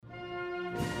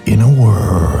In a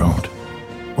world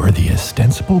where the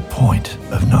ostensible point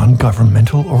of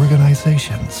non-governmental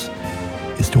organizations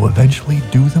is to eventually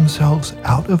do themselves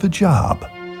out of a job,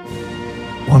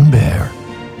 one bear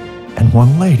and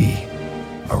one lady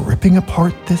are ripping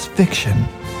apart this fiction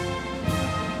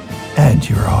and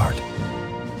your art.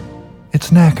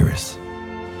 It's Knackers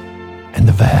and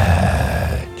the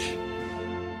Vag.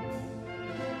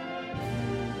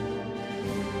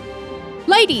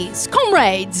 Ladies,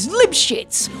 comrades,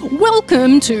 libshits,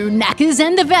 welcome to Knackers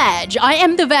and the Vag. I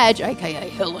am the Vag, aka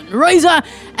Helen Razor,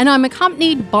 and I'm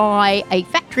accompanied by a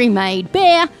factory-made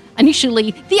bear,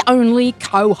 initially the only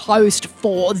co-host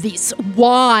for this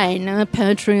wine.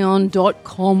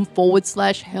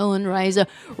 Patreon.com/Helen Razor,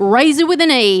 Razor with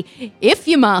an E, if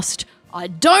you must. I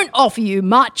don't offer you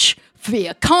much. For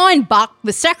your kind buck,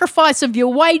 the sacrifice of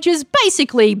your wages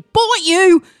basically bought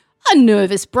you a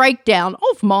nervous breakdown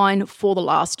of mine for the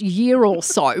last year or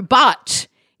so. But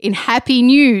in happy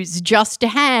news, just to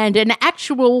hand an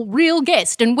actual real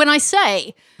guest. And when I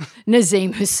say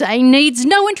Nazeem Hussain needs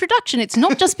no introduction, it's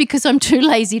not just because I'm too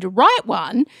lazy to write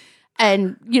one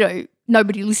and,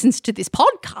 nobody listens to this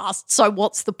podcast, so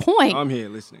what's the point? I'm here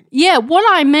listening. Yeah, what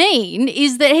I mean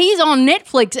is that he's on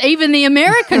Netflix, even the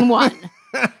American one.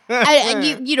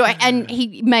 And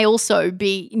he may also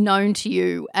be known to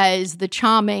you as the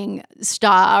charming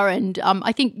star and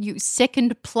I think you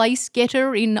second place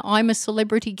getter in I'm a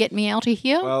Celebrity, Get Me Out of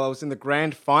Here. Well, I was in the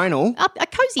grand final.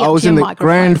 Cozy I up was to in your the microphone.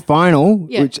 grand final,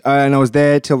 Yeah. and I was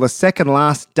there till the second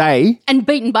last day. And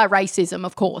beaten by racism,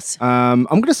 of course. I'm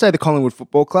going to say the Collingwood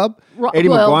Football Club. Right, Eddie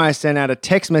well- Maguire sent out a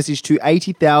text message to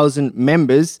 80,000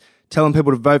 members telling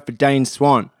people to vote for Dane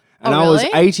Swan. And Oh, I was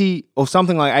really? 80 or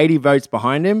something like 80 votes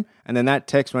behind him, and then that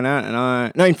text went out, and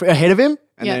ahead of him,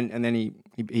 and Yeah. then he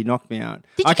knocked me out.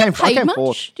 Did you get paid much?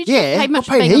 fourth. Did you get paid much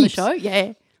I for being on the heaps. show?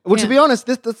 Yeah. Well, Yeah. to be honest,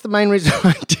 that's the main reason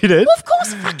I did it. Well, of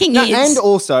course fucking No, is. and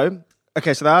also,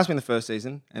 okay, so they asked me in the first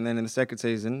season, and then in the second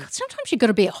season. Sometimes you've got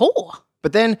to be a whore.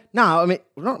 But then,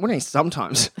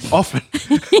 sometimes, often.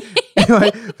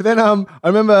 Anyway, but then I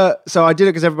remember, so I did it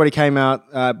because everybody came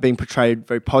out being portrayed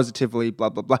very positively, blah,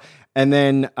 blah, blah. And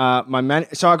then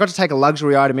so I got to take a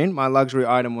luxury item in. My luxury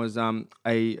item was a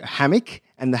hammock,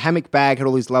 and the hammock bag had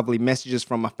all these lovely messages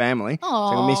from my family. So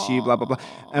I miss you, blah, blah, blah.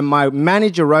 And my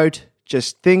manager wrote,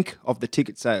 just think of the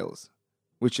ticket sales,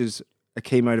 which is a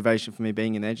key motivation for me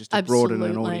being in there, just to broaden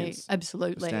an audience.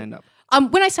 Absolutely. Stand up.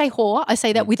 When I say whore, I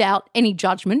say that without any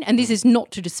judgment, and this is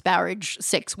not to disparage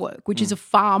sex work, which is a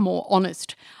far more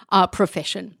honest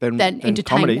profession than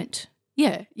entertainment.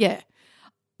 comedy. Yeah.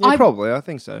 Yeah, probably. I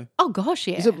think so. Oh gosh,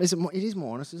 yeah. It is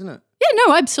more honest, isn't it? Yeah,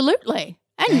 no, absolutely.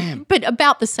 But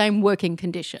about the same working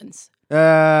conditions.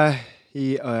 Well,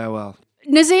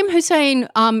 Nazeem Hussain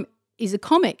is a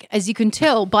comic, as you can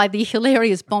tell by the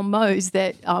hilarious bon mots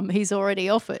that he's already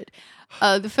offered.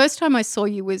 The first time I saw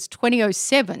you was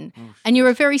 2007, and you're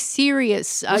a very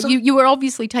serious. You were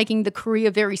obviously taking the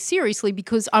career very seriously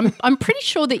because I'm pretty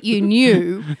sure that you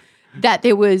knew that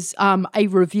there was a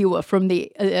reviewer from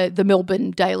the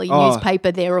Melbourne Daily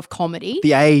newspaper there of comedy.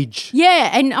 The Age. Yeah,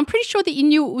 and I'm pretty sure that you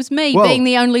knew it was me being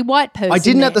the only white person. I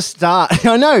didn't there. at the start.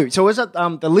 I know. So I was at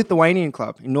the Lithuanian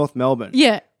Club in North Melbourne.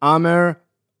 Yeah. Amir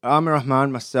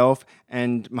Rahman, myself,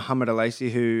 and Muhammad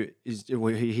Alaisi, who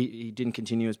he didn't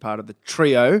continue as part of the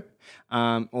trio,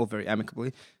 all very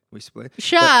amicably. We split.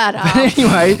 Shut up. But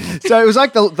anyway, so it was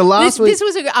like the last week.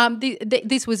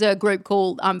 This was a group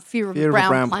called Fear of Fear the of a Brown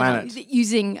Brown Planet, Planet.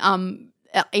 using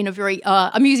in a very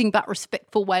amusing but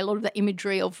respectful way a lot of the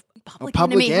imagery of Public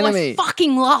Public Enemy, who I Enemy.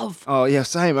 fucking love. Oh yeah,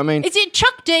 same. I mean,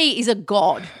 Chuck D is a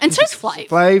god, and so's Flav.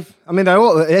 Flav. I mean, they're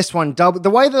all S1 double.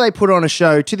 The way that they put on a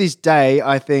show to this day,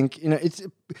 I think it's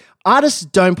artists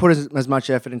don't put as much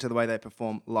effort into the way they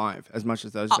perform live as much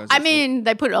as those guys. I mean,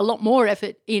 they put a lot more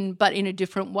effort in, but in a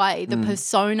different way. The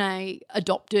persona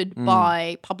adopted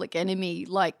by Public Enemy,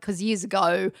 because years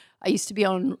ago I used to be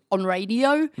on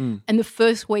radio, and the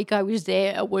first week I was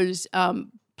there was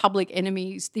Public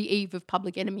Enemy's, the eve of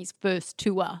Public Enemy's first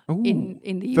tour in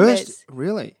the US. First,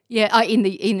 really? Yeah,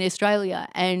 in Australia,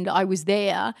 and I was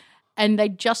there. And they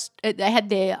had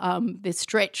their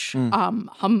stretch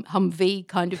Humvee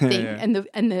kind of thing, Yeah.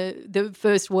 and the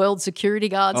first world security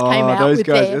guards came out those with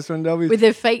guys, their S1Ws. with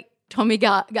their fake Tommy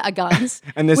guns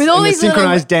and this with all these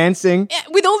synchronized dancing.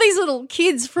 with all these little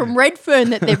kids from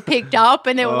Redfern that they've picked up,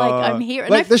 and they were like, "I'm here." And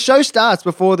Like the show starts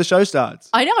before the show starts.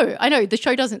 I know. The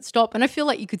show doesn't stop, and I feel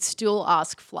like you could still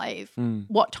ask Flav,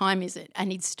 "What time is it?"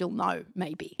 and he'd still know,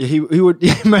 maybe. Yeah, he would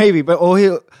maybe, but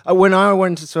when I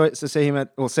went to see him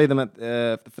see them at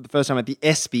for the first time at the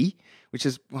ESPY, which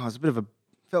is it was a bit of a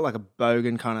felt like a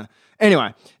bogan kind of.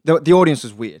 Anyway, the audience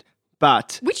was weird.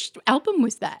 But Which album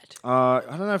was that? I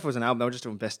don't know if it was an album. They were just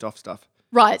doing best of stuff.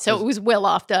 Right, so it was well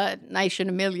after Nation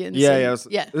of Millions. Yeah, and-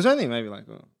 yeah. It was only maybe like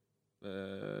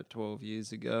 12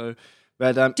 years ago.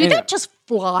 But Did anyway. that just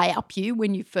fly up you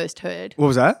when you first heard What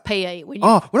was that? PE? When you,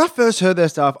 Oh, when I first heard their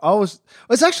stuff,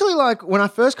 it's actually like when I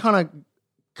first kind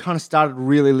of started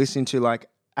really listening to like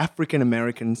African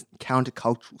American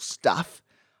countercultural stuff.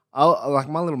 Like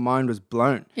my little mind was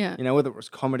blown. Yeah. You know, whether it was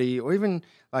comedy or even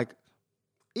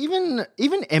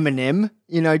Eminem,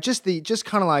 you know, just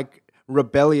kind of like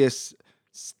rebellious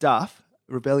stuff,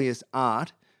 rebellious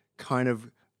art kind of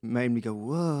made me go,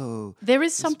 whoa. there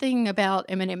is something about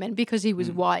Eminem, and because he was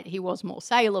Mm. white, he was more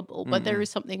saleable. But there is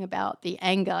something about the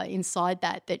anger inside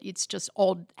that it's just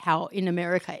odd how in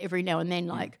America every now and then,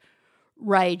 like,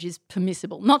 rage is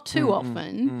permissible. Not too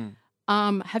often.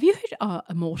 Have you heard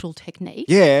Immortal Technique?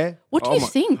 Yeah. What do you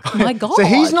think? My God. So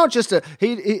he's not just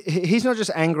he's not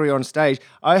just angry on stage.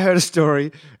 I heard a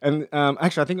story, and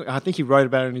actually, I think he wrote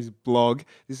about it in his blog.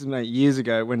 This is years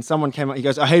ago when someone came up. He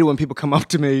goes, "I hate it when people come up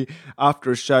to me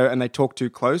after a show and they talk too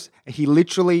close." And he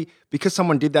literally, because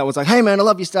someone did that, was like, "Hey man, I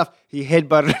love your stuff." He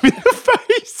headbutted him in the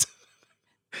face.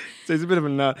 So he's a bit of a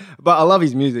nut, but I love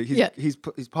his music.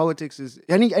 His politics is,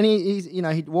 and he's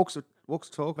he walks the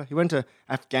talk. He went to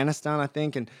Afghanistan, I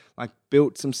think, and like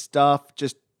built some stuff.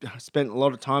 Just spent a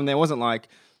lot of time there. It wasn't like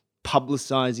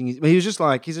publicizing. He was just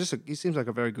like he seems like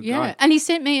a very good guy. And he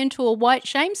sent me into a white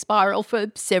shame spiral for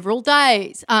several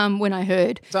days when I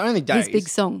heard So only days. his big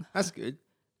song. That's good.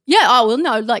 Yeah, oh well,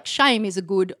 no, like shame is a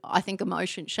good, I think,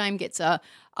 emotion. Shame gets has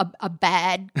a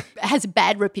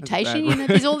bad reputation. You know,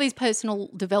 there's all these personal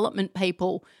development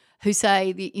people who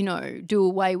say that, you know, do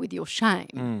away with your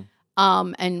shame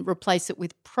and replace it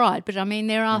with pride. But I mean,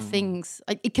 there are things.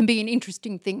 It can be an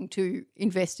interesting thing to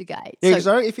investigate. Yeah, because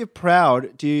if you're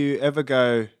proud, do you ever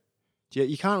go?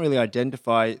 You can't really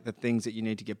identify the things that you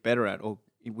need to get better at, or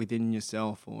within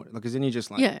yourself, or because then you're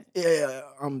just like, yeah,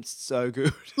 I'm so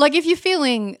good. Like if you're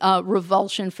feeling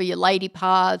revulsion for your lady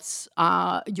parts,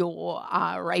 your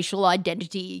racial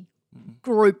identity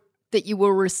group that you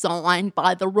were assigned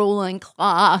by the ruling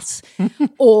class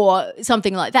or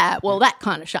something like that, well, that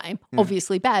kind of shame,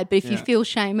 obviously bad. But if you feel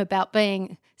shame about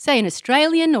being, say, an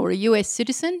Australian or a US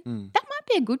citizen, that might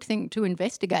be a good thing to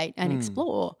investigate and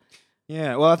explore.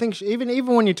 Yeah, well, I think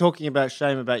even when you're talking about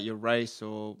shame about your race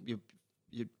or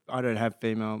I don't have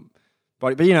female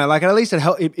body, but you know, like at least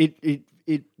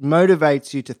it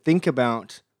motivates you to think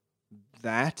about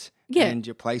that and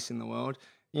your place in the world.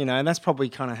 You know, and that's probably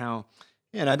kind of how,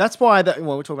 you know, that's why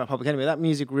we're talking about Public Enemy. That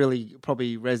music really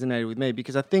probably resonated with me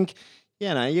because I think, you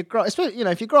know,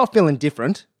 if you grow up feeling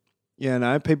different, you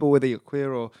know, people whether you're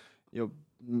queer or you're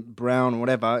brown or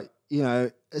whatever, you know,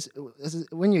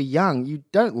 when you're young, you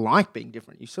don't like being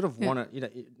different. You sort of want to, you know,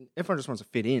 everyone just wants to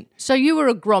fit in. So you were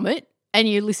a grommet and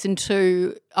you listened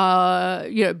to,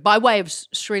 you know, by way of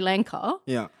Sri Lanka,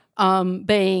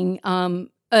 being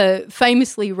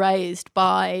famously raised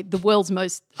by the world's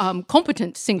most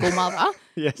competent single mother,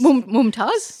 Yes.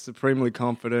 Mumtaz. Supremely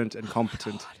confident and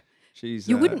competent. She's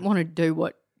You wouldn't want to do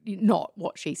not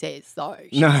what she says, though.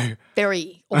 She's No.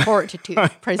 very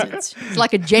authoritative presence. It's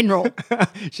like a general.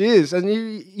 She is, and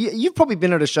you've probably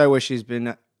been at a show where she's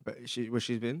been.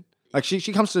 Like she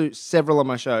comes to several of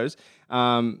my shows. You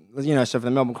know, so for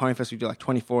the Melbourne Comedy Fest, we do like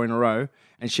 24 in a row,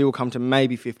 and she will come to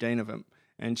maybe 15 of them,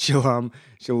 and she'll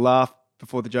laugh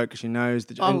before the joke because she knows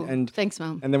the joke. Oh, thanks,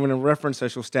 Mum. And then when I reference her,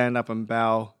 she'll stand up and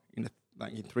bow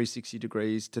in 360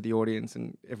 degrees to the audience,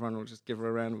 and everyone will just give her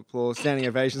a round of applause, standing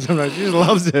ovations. Sometimes she just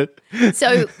loves it.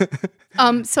 So,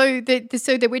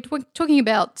 we're talking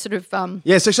about sort of.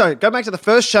 Yeah, so go back to the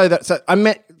first show so I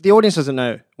met. The audience doesn't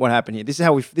know what happened here. This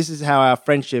is how our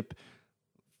friendship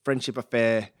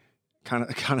affair kind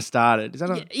of started. Is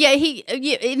that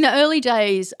in the early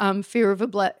days, Fear of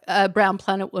a Brown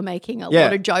Planet were making a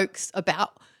lot of jokes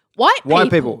about white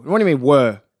people. What do you mean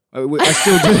were? I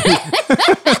still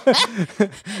do.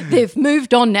 They've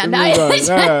moved on now. No, they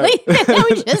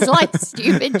were just like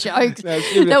stupid jokes.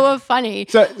 They were funny.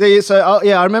 So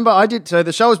I remember I did. So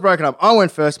the show was broken up. I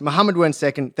went first. Muhammad went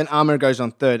second. Then Ahmed goes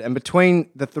on third. And between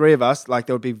the three of us, like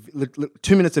there would be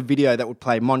 2 minutes of video that would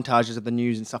play montages of the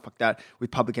news and stuff like that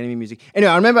with Public Enemy music.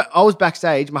 Anyway, I remember I was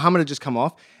backstage. Muhammad had just come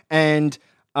off, and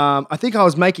I think I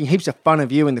was making heaps of fun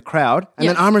of you in the crowd. And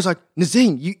then Ahmed was like,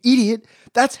 "Nazim, you idiot.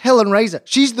 That's Helen Razor.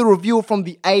 She's the reviewer from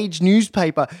the Age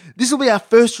newspaper. This will be our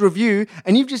first review,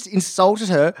 and you've just insulted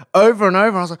her over and over."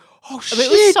 And I was like, "Oh shit!"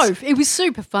 It was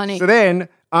super funny. So then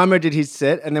Amr did his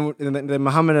set, and then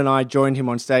Muhammad and I joined him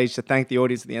on stage to thank the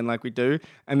audience at the end, like we do,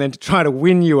 and then to try to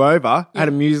win you over. I had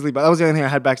a muesli bar. That was the only thing I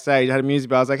had backstage. I had a muesli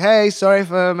bar. I was like, "Hey, sorry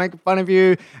for making fun of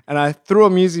you," and I threw a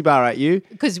muesli bar at you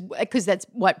Because that's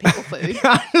white people food.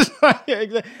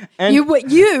 And You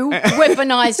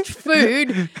weaponized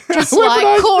food, just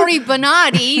like Corey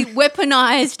Bernardi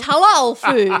weaponized halal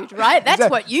food, right? That's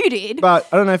what you did. But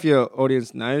I don't know if your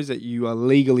audience knows that you are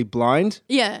legally blind.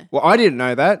 Yeah. Well, I didn't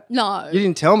know that. No. You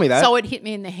didn't tell me that. So it hit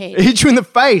me in the It head. hit you in the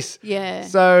face. Yeah.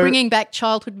 So bringing back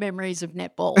childhood memories of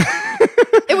netball.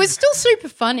 It was still super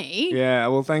funny. yeah.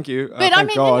 Well, thank you. But I thank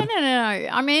mean, God. no.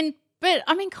 I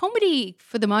mean, comedy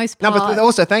for the most No, part. but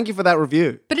also thank you for that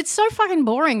review. But it's so fucking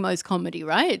boring, most comedy,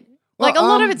 right? Like a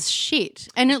lot of it's shit.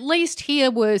 And at least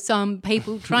here were some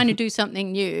people trying to do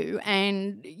something new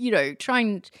and,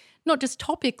 trying not just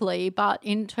topically, but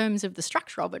in terms of the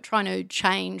structure of it, trying to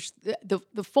change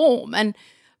the form. And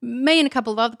me and a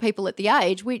couple of other people at the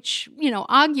Age, which,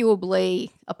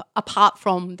 arguably, apart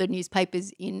from the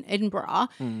newspapers in Edinburgh,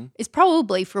 is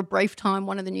probably for a brief time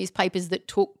one of the newspapers that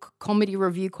took comedy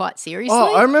review quite seriously.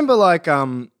 Oh, I remember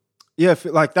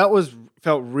that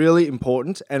felt really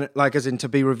important, and as in to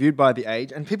be reviewed by the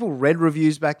Age, and people read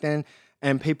reviews back then,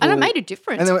 and people And it made a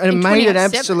difference. and it in made an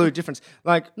 2007. absolute difference.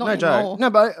 Like Not no anymore. joke, no,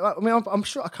 but I mean, I'm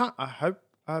sure I hope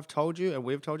I've told you and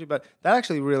we've told you, but that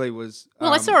actually really was.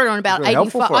 Well, I saw it on about really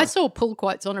helpful 85. for I us. saw pull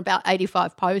quotes on about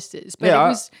 85 posters. But Yeah, it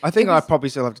was, I think it was, I probably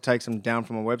still have to take some down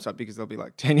from my website because they'll be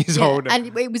like 10 years yeah, old. and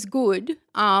it was good.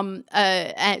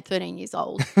 At 13 years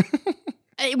old,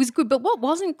 it was good. But what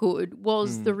wasn't good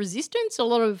was the resistance. A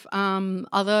lot of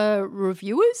other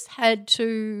reviewers had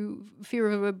to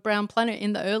Fear of a Brown Planet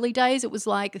in the early days. It was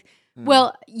like,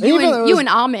 well, you and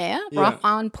Amir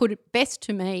Rahman put it best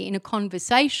to me in a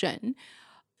conversation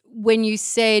when you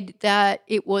said that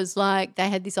it was like they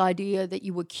had this idea that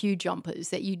you were queue jumpers,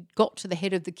 that you got to the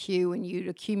head of the queue and you'd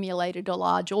accumulated a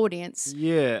large audience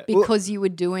Yeah. because you were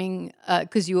doing,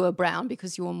 because you were brown,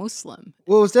 because you were Muslim.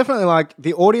 Well, it was definitely like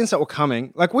the audience that were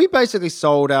coming. Like we basically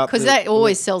sold out. Because that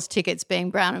always sells tickets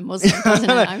being brown and Muslim, doesn't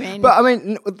it? I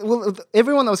mean,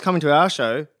 Everyone that was coming to our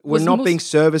show were Was not being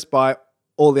serviced by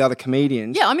all the other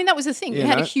comedians. yeah, I mean, that was the thing. You You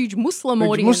had a know? huge Muslim Huge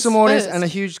audience. Muslim audience first. and a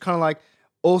huge kind of like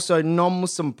also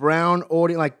non-Muslim brown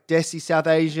audience, like Desi, South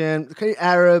Asian,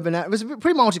 Arab, and it was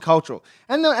pretty multicultural.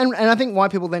 And I think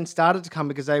white people then started to come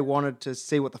because they wanted to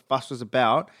see what the fuss was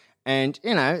about. And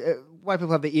white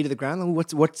people have their ear to the ground.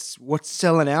 What's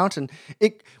selling out? And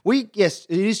it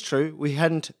is true. We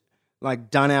hadn't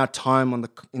like done our time on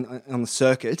the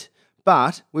circuit,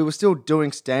 but we were still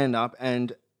doing stand up,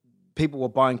 and people were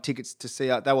buying tickets to see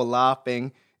it. They were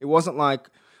laughing. It wasn't like.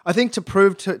 I think to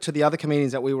prove to the other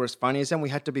comedians that we were as funny as them, we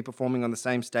had to be performing on the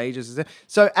same stages as them.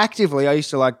 So actively, I used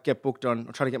to like get booked on,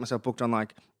 or try to get myself booked on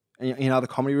like in other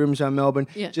comedy rooms around Melbourne,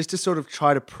 just to sort of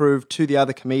try to prove to the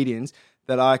other comedians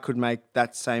that I could make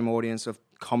that same audience of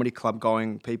comedy club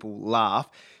going people laugh.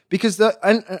 Because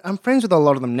I'm friends with a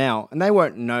lot of them now, and they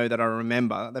won't know that I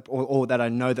remember or that I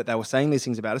know that they were saying these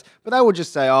things about us, but they would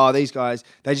just say, "Oh, these guys,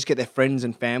 they just get their friends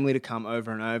and family to come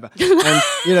over and over," and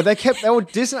they were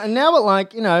distant. And now,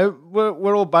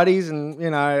 we're all buddies, and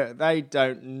they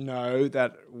don't know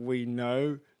that we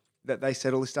know that they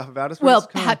said all this stuff about us. Well,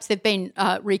 perhaps they've been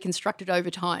reconstructed over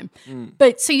time.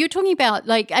 But so you're talking about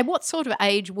like at what sort of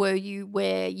age were you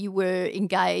where you were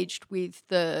engaged with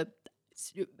the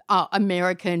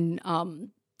American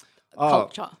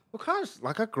culture? Well, kind of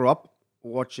like I grew up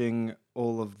watching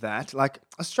all of that. Like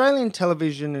Australian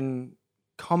television and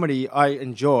comedy I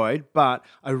enjoyed, but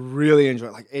I really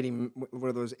enjoyed like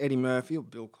whether it was Eddie Murphy or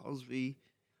Bill Cosby.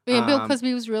 Yeah, Bill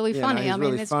Cosby was really funny. he's I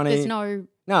mean, really funny. there's no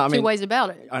two ways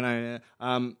about it. I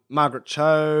know. Margaret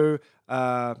Cho,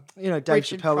 Dave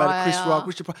Richard Chappelle, Chris Pryor. Rock,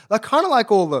 Richard Pryor, like kind of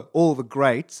like all the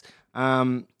greats.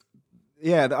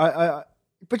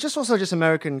 But just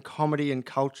American comedy and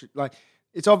culture. Like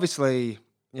it's obviously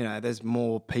there's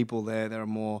more people there. There are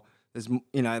more. There's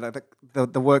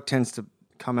the work tends to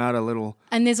come out a little.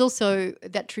 And there's also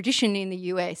that tradition in the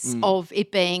US of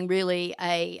it being really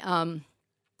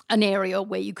an area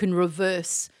where you can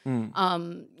reverse,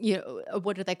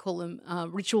 what do they call them?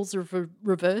 Rituals of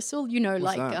reversal.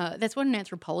 That's what an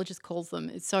anthropologist calls them.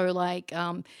 It's so like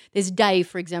there's a day,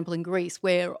 for example, in Greece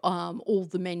where all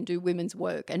the men do women's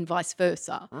work and vice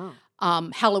versa.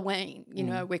 Halloween,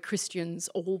 where Christians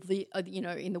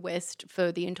in the West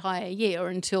for the entire year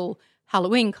until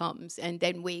Halloween comes, and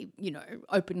then we,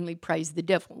 openly praise the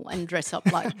devil and dress up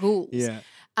like ghouls. Yeah.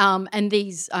 And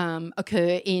these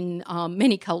occur in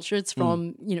many cultures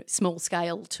from, small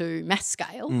scale to mass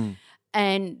scale.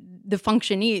 And the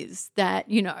function is that,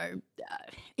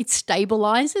 it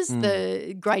stabilizes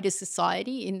the greater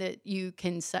society in that you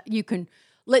can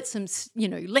let some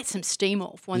steam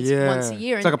off once a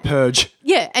year. It's like a purge.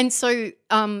 Yeah, and so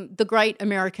the great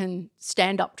American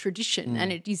stand-up tradition,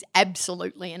 and it is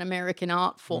absolutely an American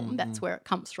art form. That's where it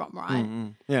comes from,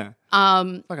 right? Yeah.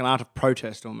 It's like an art of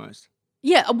protest almost.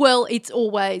 Yeah, well, it's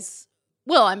always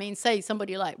say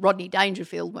somebody like Rodney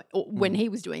Dangerfield, when he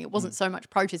was doing it, wasn't so much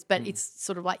protest, but it's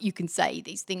sort of like you can say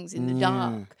these things in the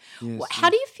dark. Yes, How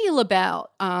do you feel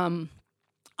about,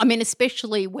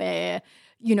 especially where,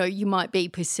 you might be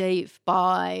perceived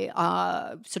by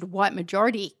sort of white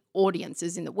majority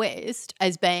audiences in the West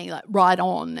as being like right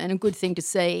on and a good thing to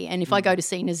see. And if I go to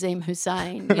see Nazim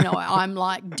Hussain, I'm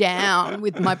like down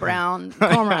with my brown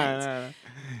comrades.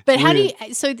 But how do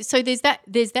you? So there's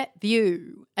that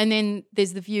view, and then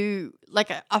there's the view.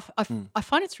 Like I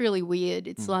find it's really weird.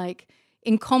 It's like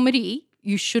in comedy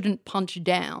you shouldn't punch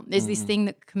down. There's this thing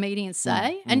that comedians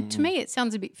say, and to me it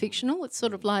sounds a bit fictional. It's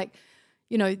sort of like,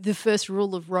 the first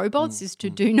rule of robots is to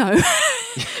do no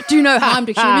harm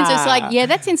to humans. It's like, yeah,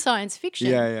 that's in science fiction.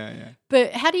 Yeah.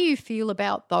 But how do you feel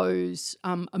about those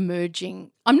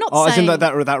emerging? I'm not saying... saying...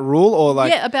 that rule or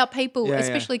like... Yeah, about people,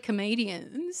 especially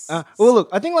comedians. Well, look,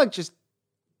 I think like just...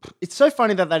 It's so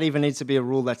funny that even needs to be a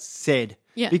rule that's said.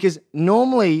 Yeah. Because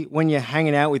normally when you're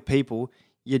hanging out with people,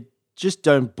 you just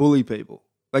don't bully people.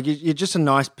 Like you're just a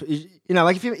nice...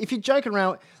 like if you're joking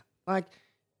around... Like...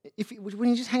 when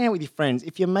you just hang out with your friends,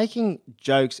 if you're making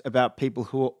jokes about people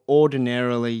who are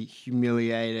ordinarily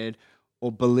humiliated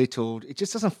or belittled, it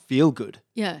just doesn't feel good.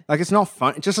 Yeah. Like it's not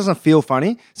fun. It just doesn't feel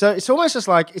funny. So it's almost just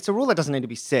like it's a rule that doesn't need to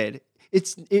be said.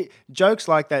 Jokes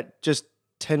like that just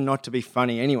tend not to be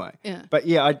funny anyway. Yeah. But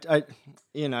yeah,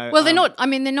 Well, they're not. I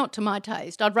mean, they're not to my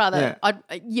taste. I'd rather.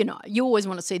 You always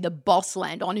want to see the boss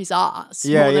land on his ass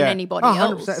more than anybody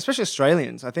else. 100%, especially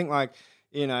Australians. I think like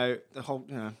the whole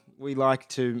we like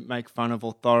to make fun of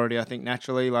authority. I think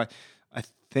naturally, like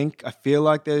I feel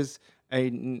like there's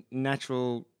a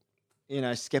natural,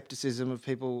 skepticism of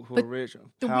people who are rich,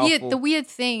 powerful. The weird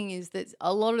thing is that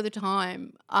a lot of the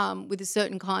time, with a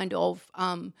certain kind of,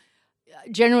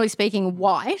 generally speaking,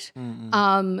 white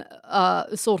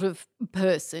sort of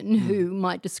person who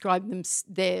might describe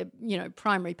their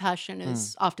primary passion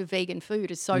as after vegan food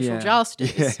as social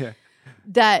justice. Yeah.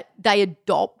 That they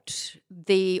adopt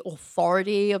the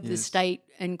authority of the state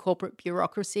and corporate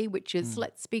bureaucracy, which is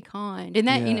let's be kind, and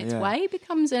that in its way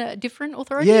becomes a different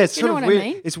authority. Yeah, it's Do you know sort of what weird.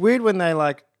 I mean? It's weird when they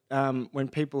like when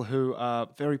people who are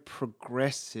very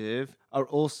progressive are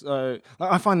also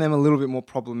like I find them a little bit more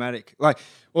problematic,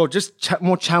 or just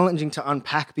more challenging to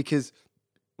unpack because.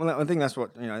 Well, I think that's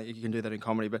what you can do that in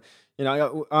comedy, but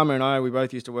Arma and I, we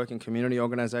both used to work in community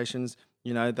organisations,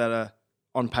 that are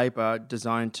on paper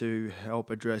designed to help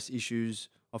address issues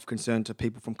of concern to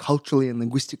people from culturally and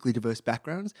linguistically diverse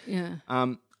backgrounds. Yeah.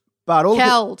 But all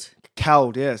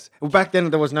CALD, yes. Well, back then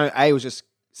there was no A; it was just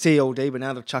CLD. But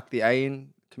now they've chucked the A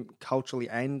in, culturally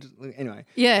and anyway.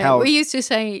 Yeah, CALD. we used to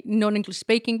say non-English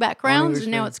speaking backgrounds,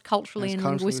 and now it's culturally and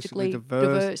linguistically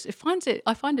diverse.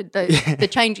 I find it the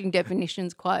changing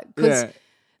definitions quite because,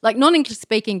 like non-English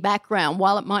speaking background,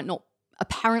 while it might not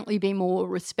apparently be more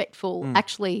respectful,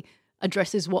 actually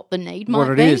addresses what the need might be.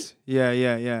 What it is.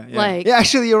 Yeah. Like,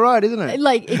 actually, you're right, isn't it?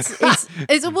 Like it's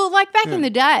well, like back in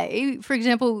the day, for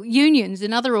example, unions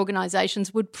and other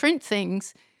organisations would print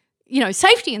things,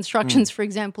 safety instructions, for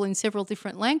example, in several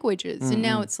different languages, and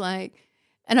now it's like,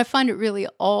 and I find it really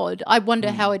odd. I wonder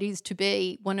how it is to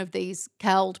be one of these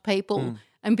CALD people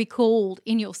and be called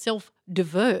in yourself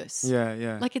diverse.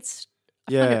 Yeah. Like it's.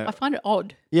 I find it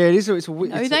odd. Yeah, it is.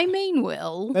 They mean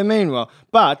well. They mean well,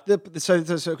 but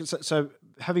so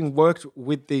having worked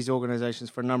with these organisations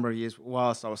for a number of years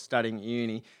whilst I was studying at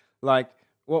uni, like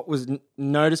what was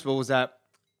noticeable was that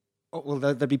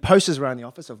there'd be posters around the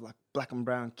office of like black and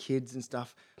brown kids and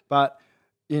stuff, but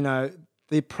so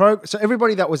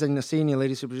everybody that was in a senior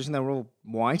leadership position, they were all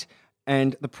white,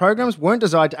 and the programs weren't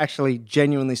designed to actually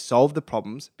genuinely solve the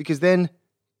problems because then.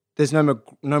 There's no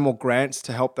more grants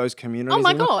to help those communities. Oh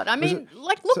my God! I mean,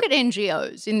 look at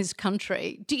NGOs in this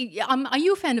country. Are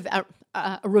you a fan of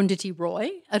Arundhati Roy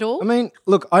at all? I mean,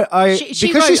 look, because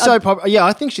she's so popular. Yeah,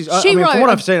 I think she's. From what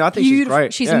I've seen, I think she's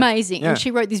great. She's amazing, and she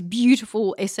wrote this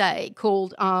beautiful essay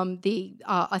called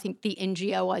I think the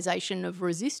NGOization of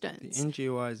resistance. The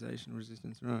NGOization of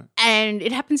resistance, right? And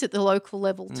it happens at the local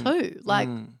level too. Like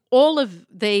all of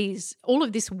this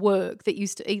work that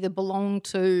used to either belong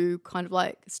to kind of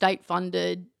like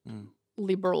state-funded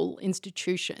liberal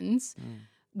institutions,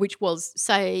 which was,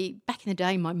 say, back in the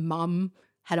day, my mum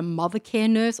had a mother care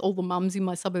nurse. All the mums in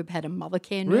my suburb had a mother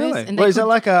care nurse. Really? And Well, is that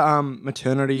like a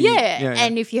maternity? yeah,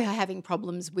 and if you're having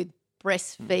problems with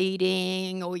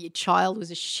breastfeeding or your child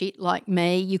was a shit like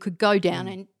me, you could go down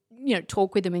and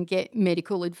talk with them and get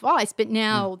medical advice. But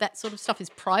now that sort of stuff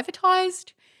is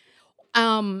privatized.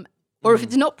 Or if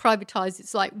it's not privatized,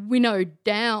 it's like winnowed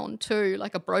down to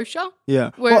like a brochure.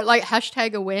 Yeah. Where like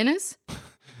hashtag awareness.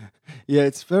 Yeah,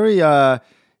 it's very. I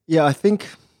think.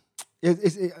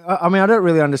 I mean, I don't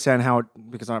really understand how it,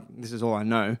 because this is all I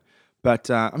know. But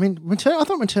I mean, I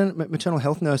thought maternal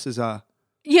health nurses are.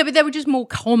 Yeah, but they were just more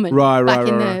common back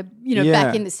in the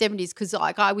 70s, because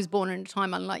like I was born in a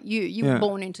time unlike you. You were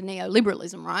born into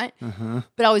neoliberalism, right? Uh-huh.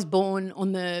 But I was born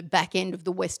on the back end of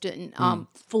the Western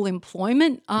full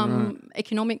employment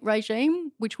economic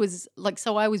regime, which was like,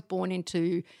 so I was born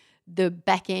into the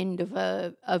back end of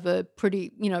a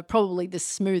pretty, probably the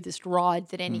smoothest ride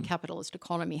that any capitalist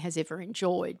economy has ever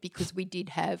enjoyed, because we did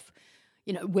have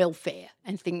welfare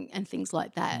and things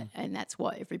like that. And that's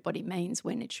what everybody means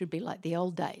when it should be like the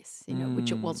old days,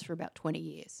 which it was for about 20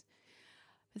 years.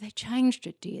 But they changed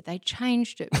it, dear. They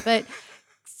changed it. But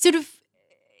sort of,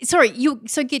 sorry,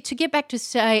 to get back to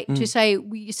say,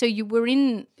 so you were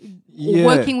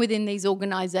working within these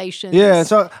organisations. Yeah,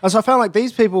 so I found like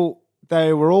these people,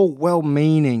 they were all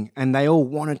well-meaning and they all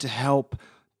wanted to help,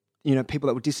 people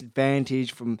that were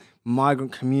disadvantaged from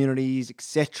migrant communities,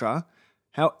 etc.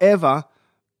 However,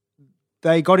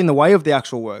 they got in the way of the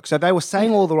actual work. So they were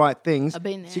saying all the right things. I've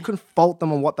been there. So you couldn't fault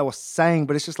them on what they were saying,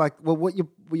 but it's just like, well,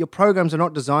 your programs are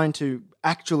not designed to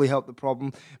actually help the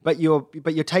problem, but you're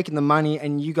taking the money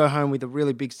and you go home with a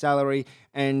really big salary,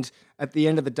 and at the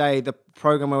end of the day, the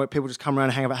program where people just come around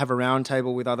and have a round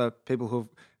table with other people who've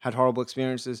had horrible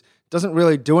experiences doesn't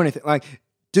really do anything. Like,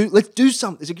 let's do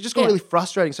something. It just got really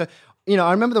frustrating. So,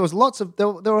 I remember there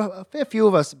were a fair few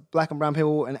of us, black and brown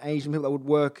people and Asian people, that would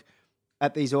work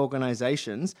at these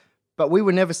organisations, but we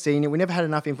were never senior. We never had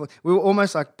enough influence. We were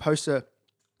almost like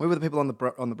we were the people on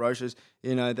the brochures.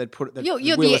 They'd put it.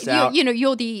 Wheel us out.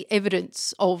 You're the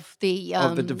evidence of the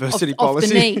diversity of policy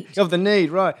the need. of the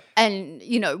need, right? And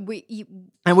we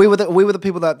were the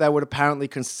people that they would apparently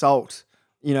consult.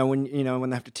 When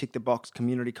they have to tick the box,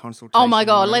 community consultation. Oh my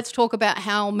God, let's talk about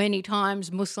how many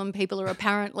times Muslim people are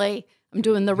apparently, I'm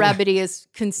doing the rabbitiest,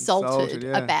 consulted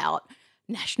about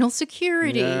national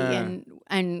security and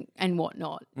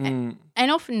whatnot, and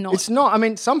often not. It's not. I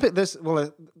mean,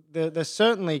 there's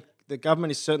certainly, the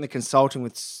government is certainly consulting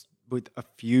with a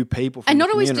few people from and the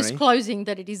not always community. disclosing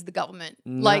that it is the government.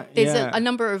 Like there's a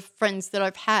number of friends that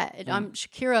I've had.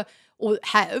 Shakira.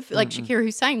 Shakira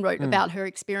Hussein wrote about her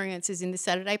experiences in the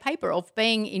Saturday paper of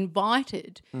being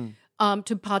invited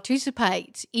to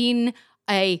participate in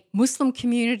a Muslim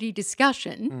community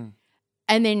discussion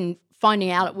and then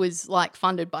finding out it was like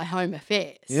funded by Home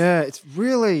Affairs. Yeah, it's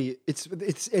really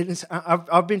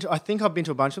I've been to a bunch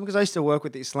of them because I used to work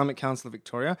with the Islamic Council of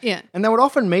Victoria. Yeah, and they would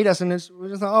often meet us, and we're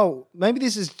just like, oh, maybe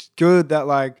this is good that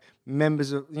like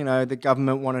members of the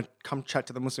government want to come chat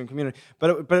to the Muslim community,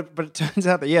 but it turns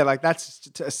out that that's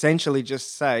to essentially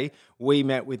just say we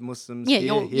met with Muslims.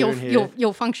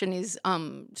 Your function is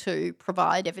to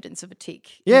provide evidence of a tick.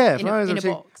 In a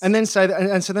box, and then say that,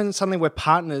 and so then suddenly we're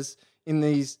partners in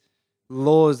these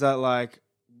laws that like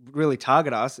really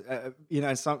target us. And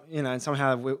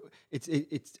somehow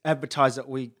it's advertised that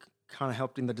we kind of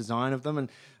helped in the design of them,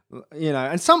 and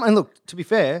look, to be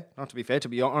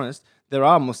honest, there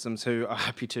are Muslims who are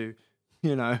happy to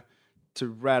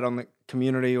rat on the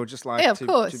community or just like of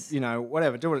course. To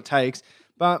whatever, do what it takes.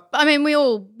 But I mean, we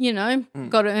all,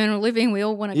 got to earn a living. We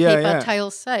all want to keep our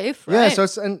tails safe, right? Yeah, so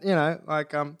it's, and you've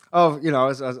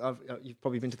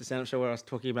probably been to the stand-up show where I was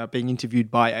talking about being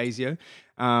interviewed by ASIO.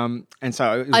 And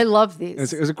so I love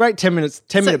this. It was a great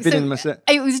 10-minute bit in my set.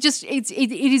 It was just, it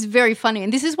is very funny.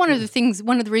 And this is one of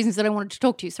the reasons that I wanted to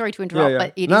talk to you. Sorry to interrupt,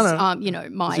 but it is my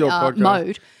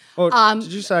mode.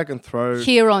 Did you say I can throw?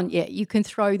 Here on, you can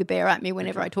throw the bear at me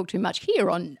whenever I talk too much. Here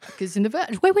on, because in the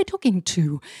Verge, where we're talking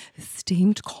to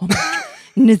esteemed comic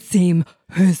Nazeem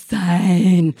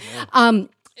Hussain.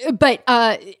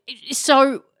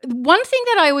 So one thing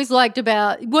that I always liked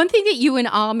about, one thing that you and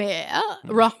Amir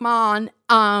Rahman,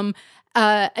 something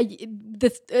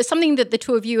that the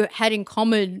two of you had in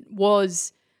common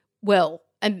was,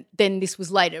 and then this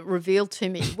was later revealed to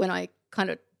me when I kind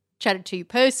of chatted to you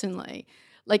personally.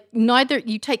 Like neither,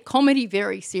 you take comedy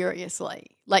very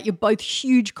seriously. Like you're both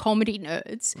huge comedy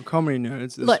nerds. Comedy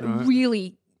nerds, that's like right.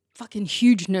 Really fucking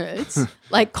huge nerds,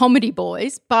 like comedy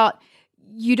boys. But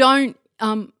you don't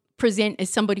present as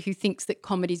somebody who thinks that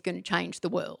comedy is going to change the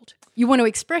world. You want to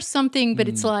express something, but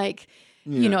it's like,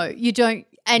 you don't.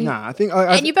 And No, I think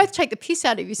and you both take the piss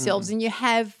out of yourselves, and you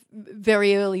have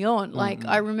very early on. Like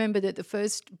I remember that the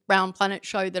first Brown Planet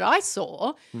show that I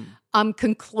saw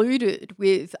concluded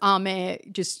with Amer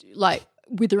just like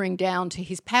withering down to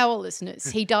his powerlessness.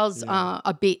 He does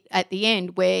a bit at the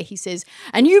end where he says,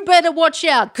 and you better watch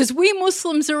out because we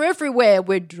Muslims are everywhere.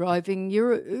 We're driving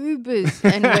your Ubers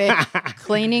and we're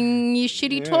cleaning your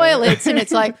shitty toilets. And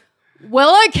it's like,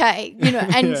 well, okay,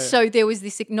 and so there was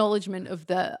this acknowledgement of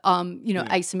the,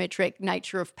 asymmetric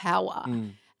nature of power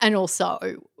and also,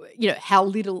 how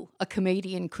little a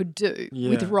comedian could do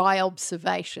with wry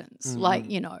observations. Like,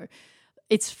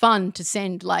 it's fun to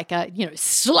send like a,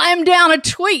 slam down a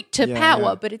tweet to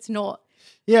power, but it's not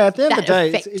at the end of the day,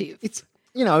 effective. it's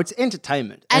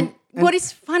entertainment. And what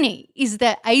is funny is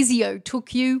that ASIO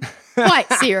took you quite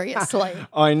seriously.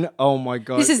 I know, oh my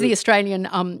God. This is the Australian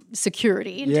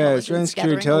Security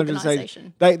Intelligence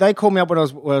Organisation. They called me up when I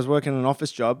was working an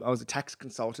office job. I was a tax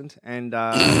consultant and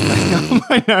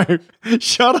I know,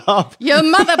 shut up. Your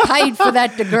mother paid for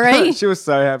that degree. She was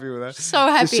so happy with that. So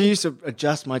happy. She used to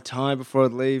adjust my time before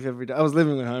I'd leave every day. I was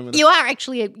living at home with her. You are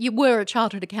actually, you were a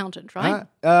childhood accountant, right?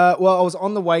 Well, I was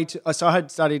on the way to, so I had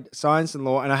studied science and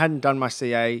law and I hadn't done my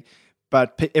CA,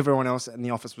 but everyone else in the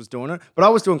office was doing it. But I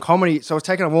was doing comedy, so I was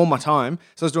taking up all my time.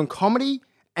 So I was doing comedy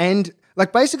and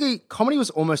like basically comedy was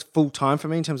almost full time for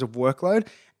me in terms of workload.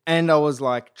 And I was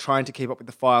like trying to keep up with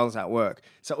the files at work.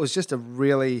 So it was just a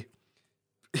really,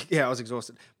 I was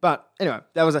exhausted. But anyway,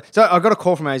 so I got a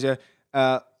call from Asia.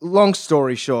 Long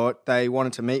story short, they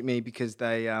wanted to meet me because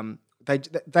they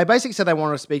basically said they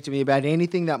wanted to speak to me about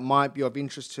anything that might be of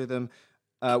interest to them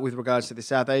with regards to the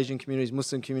South Asian communities,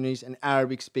 Muslim communities, and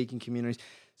Arabic-speaking communities.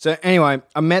 So anyway,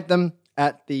 I met them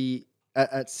at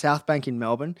South Bank in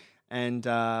Melbourne, and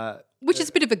which is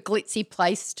a bit of a glitzy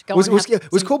place to go.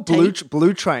 It was called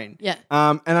Blue Train. Yeah.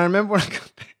 And I remember when I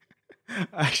got there,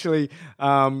 actually,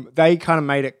 they kind of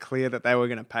made it clear that they were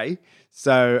going to pay.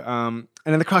 So, and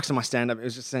then the crux of my stand-up, it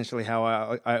was just essentially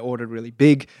how I ordered really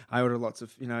big. I ordered lots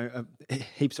of,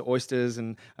 heaps of oysters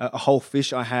and a whole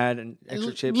fish I had and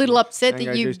extra chips. A little upset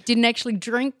that you didn't actually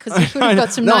drink because you could have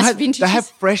got some nice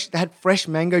vintages. They had fresh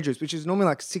mango juice, which is normally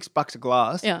like $6 a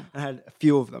glass. Yeah. I had a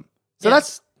few of them. So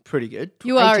that's pretty good.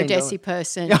 You are a Desi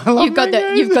person. Yeah,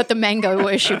 you've got the mango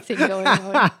worship thing going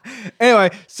on.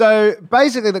 Anyway, so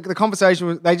basically the conversation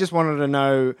was, they just wanted to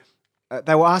know,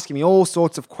 they were asking me all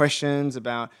sorts of questions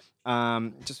about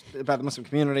just about the Muslim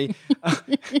community.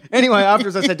 Anyway,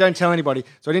 afterwards I said, don't tell anybody.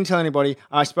 So I didn't tell anybody.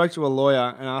 I spoke to a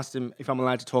lawyer and asked him if I'm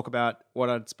allowed to talk about what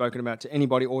I'd spoken about to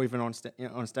anybody or even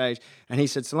on stage. And he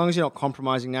said, so long as you're not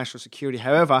compromising national security.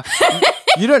 However,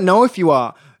 you don't know if you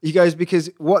are. He goes, because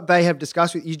what they have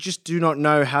discussed with you just do not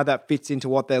know how that fits into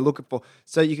what they're looking for.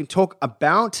 So you can talk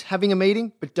about having a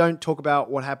meeting, but don't talk about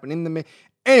what happened in the meeting.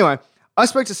 Anyway, I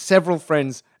spoke to several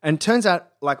friends, and turns out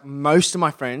like most of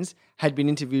my friends had been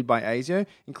interviewed by ASIO,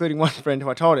 including one friend who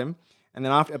I told him. And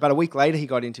then about a week later, he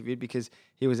got interviewed because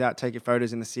he was out taking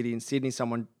photos in the city. In Sydney,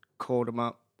 someone called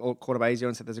up ASIO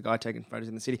and said, there's a guy taking photos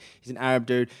in the city. He's an Arab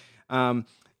dude.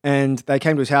 And they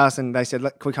came to his house and they said,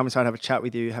 can we come inside and have a chat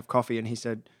with you, have coffee? And he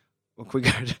said, well, can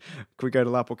we go to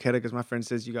La Porchetta because my friend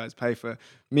says you guys pay for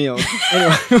meals.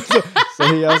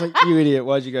 Anyway, I was like, you idiot,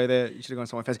 why'd you go there? You should have gone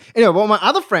somewhere fancy. Anyway, well, my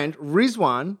other friend,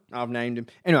 Rizwan, I've named him.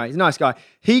 Anyway, he's a nice guy.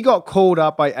 He got called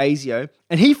up by ASIO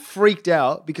and he freaked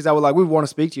out because they were like, we want to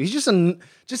speak to you. He's just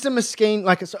a mesquite,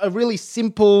 like a really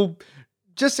simple,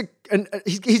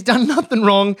 he's done nothing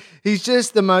wrong. He's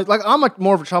just the most, like I'm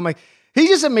more of a troublemaker. He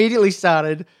just immediately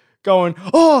started going,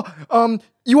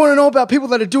 you want to know about people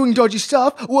that are doing dodgy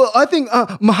stuff? Well, I think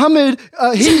Muhammad,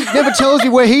 he never tells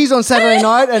you where he's on Saturday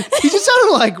night. And he just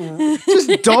started like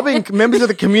just dobbing members of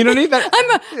the community.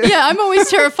 I'm always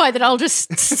terrified that I'll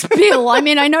just spill. I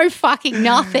mean, I know fucking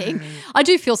nothing. I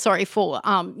do feel sorry for,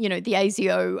 the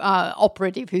ASIO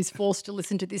operative who's forced to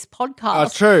listen to this podcast. Oh,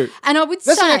 true. And I would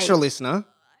That's say... an extra listener.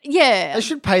 Yeah. They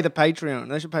should pay the Patreon.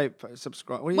 They should pay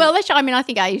subscribe. Well, I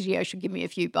think ASIO should give me a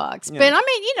few bucks. Yeah. But I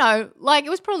mean, it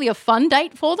was probably a fun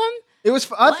date for them. It was.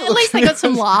 At least they got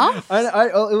some laughs.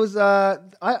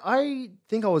 I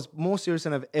think I was more serious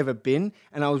than I've ever been,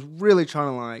 and I was really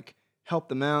trying to help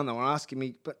them out. And they were asking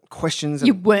me questions.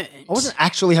 You weren't. I wasn't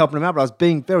actually helping them out, but I was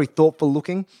being very thoughtful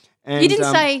looking. And, you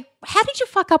didn't say, how did you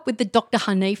fuck up with the Dr.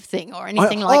 Hanif thing or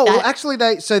anything like that? Well, actually,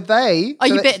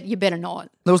 you better not.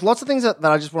 There was lots of things that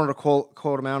I just wanted to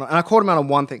call them out on, and I called them out on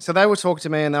one thing. So they would talk to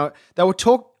me, and they would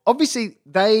talk. Obviously,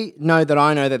 they know that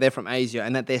I know that they're from ASIO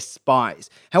and that they're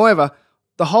spies. However,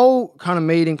 the whole kind of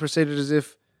meeting proceeded as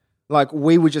if, like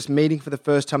we were just meeting for the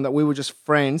first time, that we were just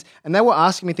friends, and they were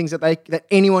asking me things that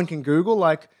anyone can Google.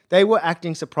 Like they were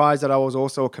acting surprised that I was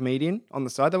also a comedian on the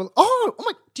side. They were like, oh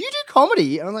my, do you do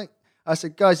comedy? And I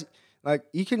said, guys, like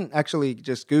you can actually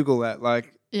just Google that.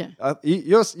 Like,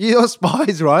 you're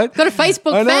spies, right? Got a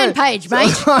Facebook fan page,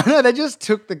 mate. I know, they just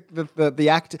took the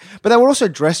act, but they were also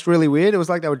dressed really weird. It was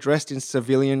like they were dressed in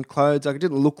civilian clothes. Like it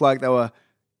didn't look like they were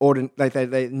like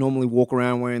they normally walk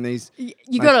around wearing these.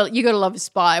 You gotta love a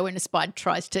spy when a spy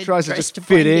tries to just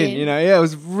fit in. You know, it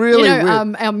was really weird.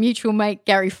 Our mutual mate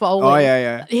Gary Foley. Oh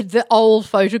yeah. The old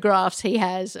photographs he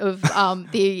has of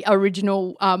the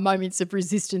original moments of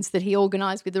resistance that he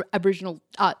organised with the Aboriginal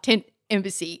tent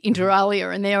embassy inter alia,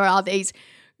 and there are these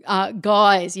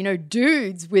guys,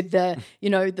 dudes with the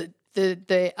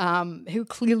who are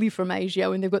clearly from Asia,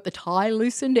 and they've got the tie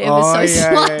loosened ever so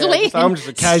slightly. Yeah. So I'm just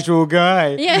a casual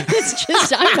guy. Yeah, it's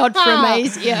just I'm not from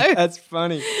Asia. That's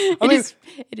funny.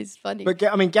 It is funny. But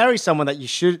I mean, Gary's someone that you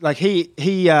should like. He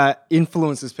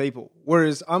influences people,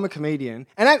 whereas I'm a comedian.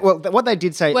 And what they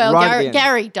did say. Well, right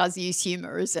Gary does use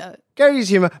humour as Gary's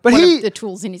humour, but one of the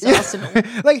tools in his arsenal.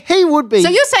 Like he would be. So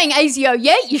you're saying ASIO?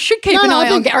 Yeah, you should keep an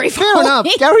eye on Gary Foley. Fair enough.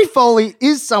 Gary Foley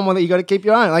is someone that you got to keep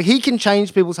your eye on. Like he can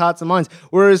change people's hearts and minds.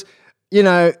 Whereas,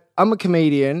 I'm a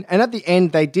comedian, and at the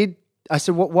end they did. I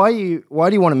said, why do you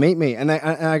want to meet me? And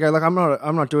I go, like, I'm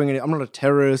not doing it. I'm not a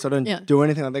terrorist. I don't do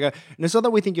anything. And they go, and it's not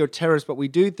that we think you're a terrorist, but we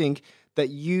do think that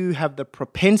you have the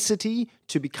propensity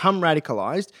to become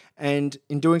radicalized, and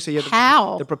in doing so, you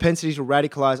have the propensity to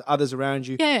radicalize others around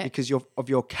you because of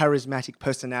your charismatic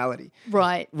personality.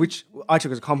 Right. Which I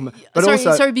took as a compliment. But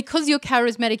sorry, because you're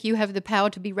charismatic, you have the power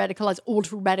to be radicalized or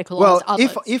to radicalize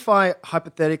others. If I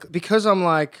hypothetically, because I'm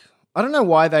like, I don't know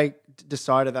why they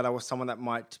decided that I was someone that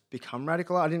might become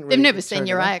radical. I didn't really. They've never seen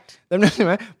your act. They've never seen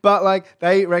my act. But like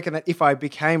they reckon that if I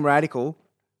became radical,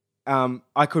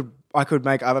 I could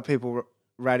make other people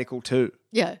radical too.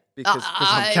 Yeah. Because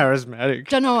I'm charismatic.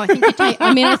 Don't know. I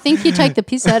think you take the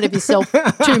piss out of yourself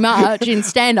too much in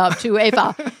stand up to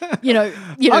ever,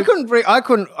 I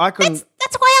couldn't.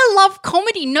 That's why I love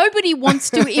comedy. Nobody wants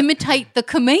to imitate the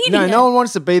comedian. No one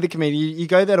wants to be the comedian. You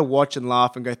go there to watch and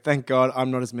laugh and go, thank God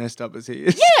I'm not as messed up as he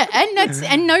is. Yeah,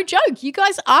 and no joke, you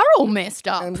guys are all messed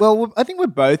up. And I think we're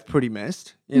both pretty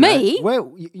messed. Me?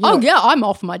 I'm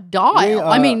off my dial.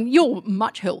 I mean, you're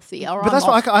much healthier. But that's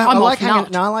why I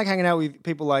like hanging out with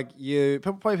people like you,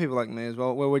 probably people like me as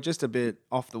well, where we're just a bit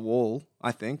off the wall,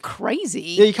 I think. Crazy.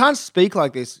 Yeah, you can't speak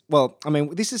like this. Well, I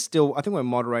mean, this is still, I think we're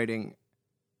moderating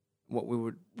what we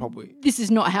would probably. This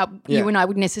is not how you and I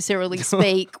would necessarily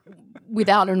speak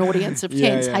without an audience of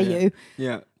tens. You?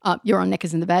 Yeah. You're on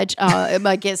Knickers in the Badge.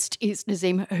 My guest is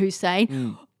Nazim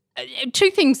Hussain.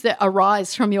 Two things that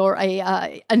arise from your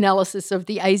analysis of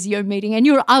the ASIO meeting and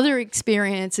your other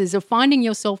experiences of finding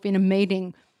yourself in a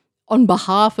meeting on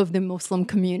behalf of the Muslim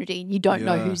community and you don't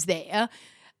know who's there.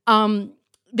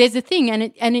 There's a thing,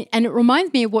 and it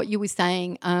reminds me of what you were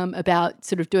saying about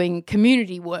sort of doing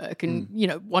community work and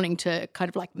wanting to kind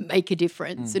of like make a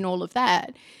difference and all of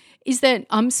that. Is that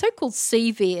so-called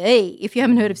CVE? If you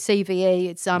haven't heard of CVE,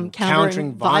 it's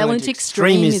countering violent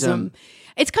extremism.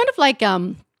 It's kind of like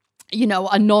a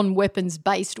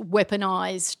non-weapons-based,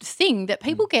 weaponized thing that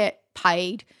people get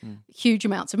paid huge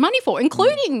amounts of money for,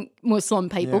 including Muslim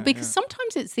people, because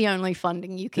sometimes it's the only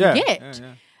funding you can get.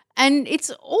 Yeah. And it's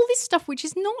all this stuff which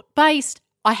is not based,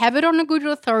 I have it on a good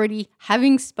authority,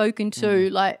 having spoken to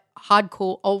like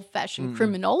hardcore old-fashioned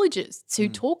criminologists who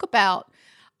talk about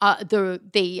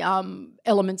the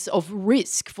elements of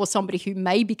risk for somebody who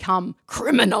may become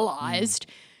criminalized,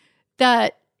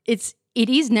 that it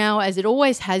is now, as it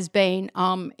always has been,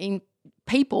 in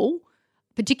people,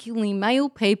 particularly male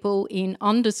people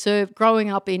growing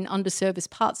up in underserviced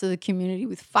parts of the community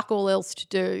with fuck all else to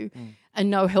do and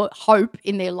no hope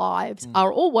in their lives,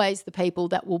 are always the people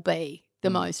that will be the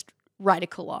most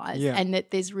radicalised, and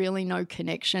that there's really no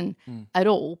connection at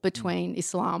all between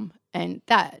Islam and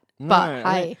that. But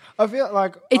hey, I feel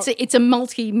like it's a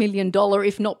multi-million-dollar,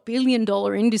 if not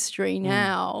billion-dollar industry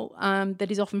now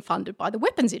that is often funded by the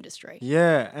weapons industry.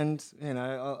 Yeah, and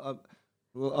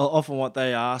often what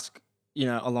they ask,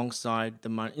 alongside the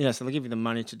money, so they give you the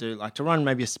money to do to run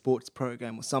maybe a sports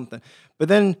program or something, but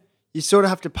then you sort of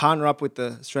have to partner up with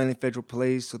the Australian Federal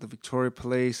Police or the Victoria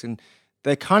Police, and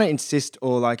they kind of insist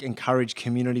or encourage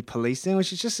community policing,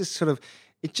 which is just this sort of.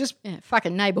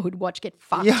 Fucking neighbourhood watch, get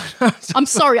fucked. Yeah, I'm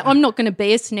sorry, I'm not going to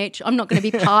be a snitch. I'm not going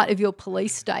to be part of your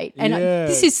police state. And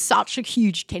this is such a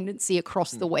huge tendency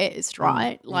across the West,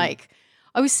 right?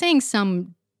 I was seeing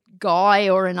some guy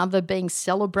or another being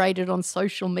celebrated on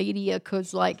social media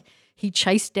because he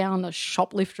chased down a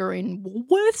shoplifter in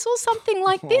Woolworths or something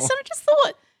like this. And I just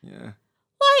thought, Yeah.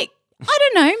 like, I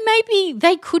don't know, maybe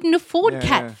they couldn't afford Yeah,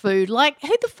 cat yeah. food. Like,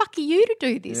 who the fuck are you to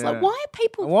do this? Yeah. Like, why are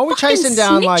people Why are we fucking chasing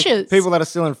down snitches? like people that are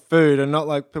stealing food and not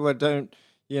like people that don't,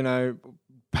 you know,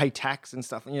 pay tax and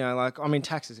stuff? You know, like I mean,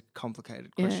 tax is a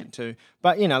complicated question too.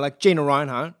 But you know, like Gina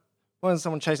Reinhardt, why isn't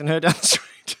someone chasing her down the street?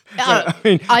 Yeah.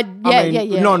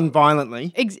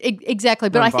 Non-violently. Exactly.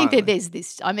 But I think that Non-violently. there's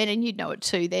this, I mean, and you know it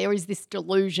too, there is this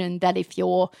delusion that if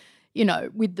you're, you know,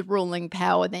 with the ruling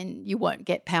power, then you won't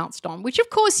get pounced on, which of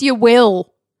course you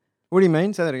will. What do you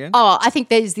mean? Say that again. Oh, I think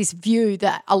there's this view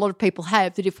that a lot of people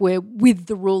have that if we're with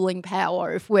the ruling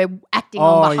power, if we're acting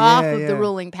on behalf of the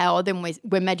ruling power, then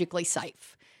we're magically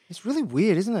safe. It's really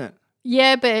weird, isn't it?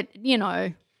 Yeah, but, you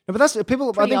know, No, but that's people.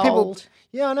 I pretty think people. old.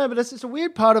 Yeah, I know, but it's a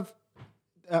weird part of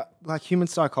like human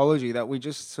psychology that we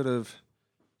just sort of.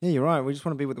 Yeah, you're right. We just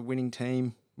want to be with the winning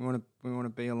team. We want to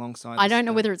be alongside. I don't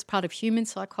know whether it's part of human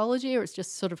psychology or it's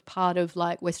just sort of part of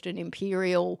like Western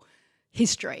imperial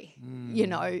history, you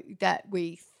know, that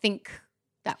we think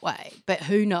that way. But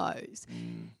who knows?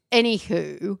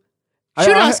 Anywho, I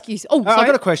ask you. Oh, sorry. I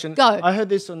got a question. Go. I heard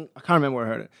this on. I can't remember where I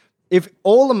heard it. If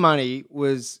all the money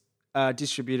was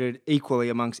distributed equally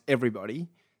amongst everybody,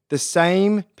 the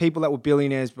same people that were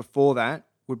billionaires before that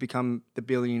would become the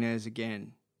billionaires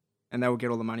again, and they would get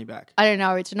all the money back. I don't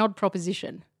know. It's an odd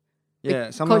proposition.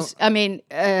 Yeah, Because, I mean,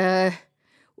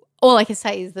 all I can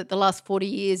say is that the last 40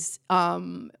 years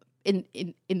in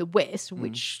the West,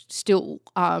 which still,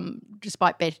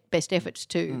 despite best efforts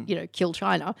to, you know, kill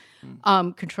China,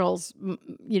 controls,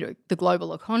 you know, the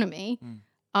global economy,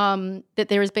 that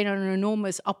there has been an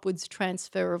enormous upwards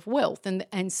transfer of wealth.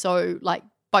 And so, like,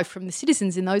 both from the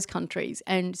citizens in those countries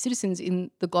and citizens in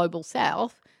the global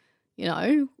south, you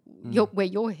know, where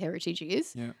your heritage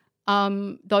is,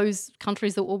 those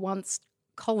countries that were once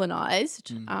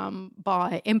colonised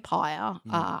by empire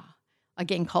are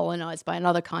again colonised by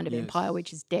another kind of empire,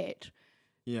 which is debt.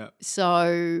 Yeah.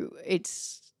 So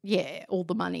it's, all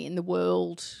the money in the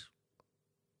world,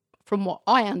 from what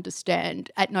I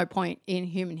understand, at no point in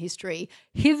human history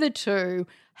hitherto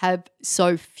have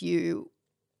so few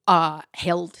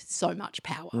held so much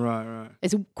power. Right.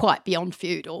 It's quite beyond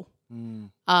feudal.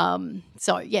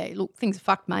 So, look, things are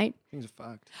fucked, mate. Things are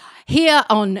fucked. Here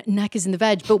on Knackers in the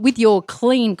Vag, but with your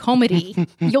clean comedy,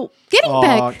 you're getting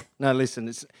back. No,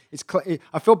 listen,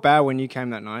 I felt bad when you came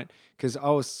that night because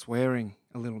I was swearing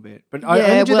a little bit. But I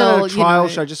only did that at a trial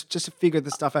show just to figure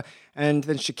the stuff out. And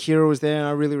then Shakira was there, and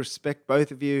I really respect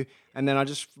both of you. And then I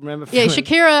just remember feeling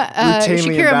Shakira,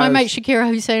 my mate embarrassed. Shakira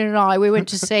Hussein and I, we went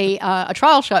to see a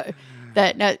trial show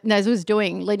that Naz was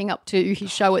doing leading up to his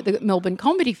show at the Melbourne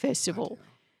Comedy Festival.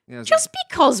 Yeah, Just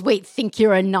because we think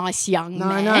you're a nice young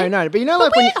man. No. But you know, But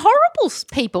like when we're horrible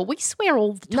people. We swear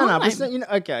all the time. No, but it's not, you know,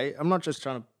 okay. I'm not just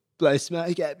trying to blow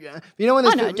smoke up. You know, but you know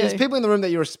when there's people in the room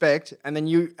that you respect, and then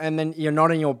you're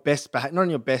not in your best, but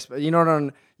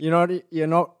you're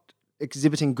not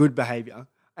exhibiting good behavior.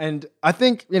 And I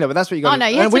think, you know, but that's what you got.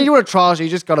 And when you're at a trial, you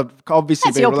just got to obviously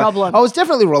that's be your relaxed. problem. I was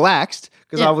definitely relaxed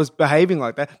because I was behaving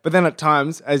like that. But then at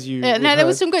times, as you there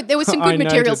was some good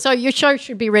material. So your show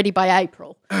should be ready by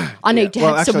April. I need to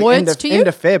have some actually, words to you. End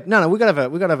of Feb. No, we got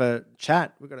to have a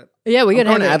chat. we're going I'm to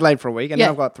going to Adelaide for a week, and then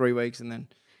Yeah. I've got 3 weeks, and then.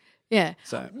 Yeah.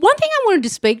 So one thing I wanted to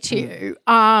speak to you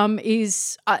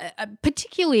is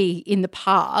particularly in the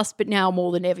past, but now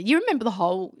more than ever. You remember the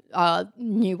whole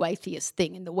new atheist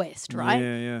thing in the West, right?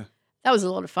 Yeah. That was a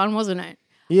lot of fun, wasn't it?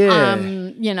 Yeah.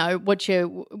 You know, what's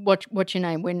your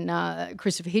name when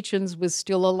Christopher Hitchens was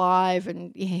still alive,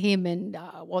 and him and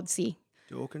what's he?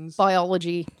 Dawkins.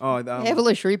 Biology,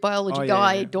 evolutionary biology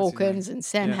guy, yeah. Dawkins, and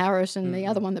Sam Yeah. Harris, and the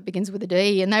other one that begins with a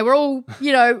D, and they were all,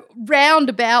 you know, round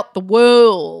about the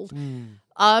world,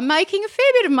 making a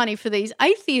fair bit of money for these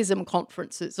atheism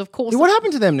conferences. Of course, What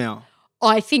happened to them now?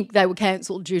 I think they were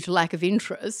cancelled due to lack of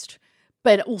interest,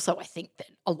 but also I think that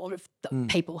a lot of the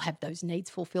people have those needs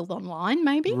fulfilled online,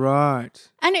 maybe. Right.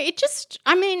 And it just,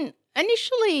 I mean,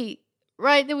 initially,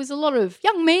 right, there was a lot of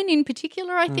young men in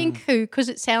particular, I think, who, because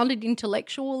it sounded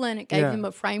intellectual and it gave them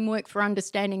a framework for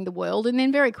understanding the world. And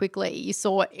then very quickly you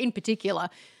saw in particular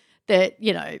that,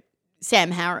 you know,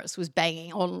 Sam Harris was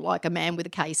banging on like a man with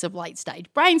a case of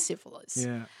late-stage brain syphilis.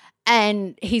 Yeah.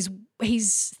 And his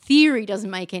theory doesn't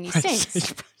make any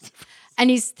sense. And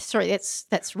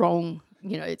that's wrong.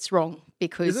 You know, it's wrong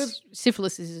because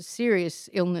syphilis is a serious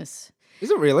illness. Is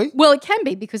it really? Well, it can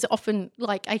be because often,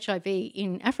 like HIV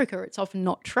in Africa, it's often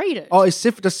not treated. Oh,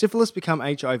 does syphilis become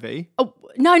HIV? Oh,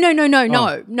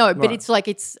 No. But right. it's like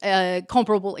it's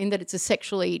comparable in that it's a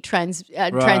sexually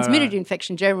transmitted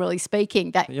infection, generally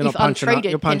speaking, that You're if not punching up,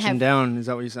 untreated you're punching can have down. Is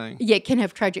that what you're saying? yeah, can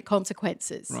have tragic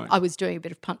consequences. Right. I was doing a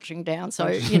bit of punching down, so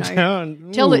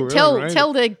Down. tell Ooh, right.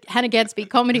 the Hannah Gadsby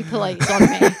comedy police on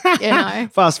me.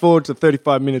 Fast forward to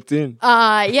 35 minutes in.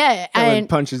 Yeah, Helen and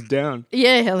punches down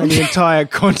yeah, on the entire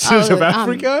continent of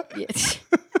Africa. Yes.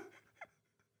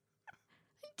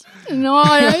 No,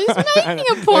 I was making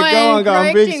a point. Go on.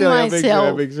 I'm being correcting silly. I'm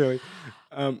myself. being silly.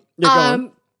 Yeah, go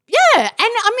on. Yeah, and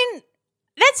I mean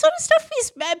that sort of stuff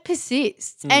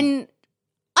persists, and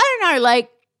I don't know, like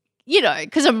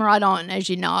because I'm right on, as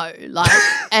you know, like,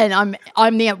 and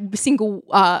I'm the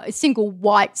single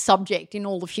white subject in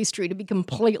all of history to be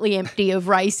completely empty of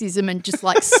racism and just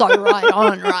like so right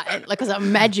on, right? Like, because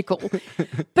I'm magical.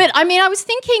 But I mean, I was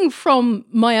thinking from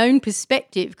my own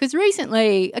perspective because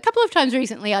a couple of times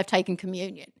recently, I've taken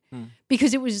communion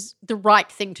because it was the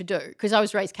right thing to do because I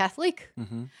was raised Catholic,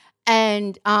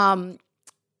 and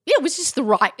it was just it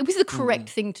was the correct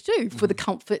thing to do for the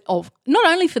comfort of, not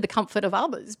only for the comfort of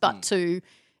others, but to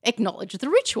acknowledge the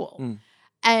ritual.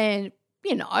 And,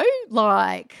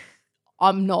 like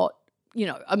I'm not,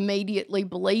 immediately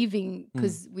believing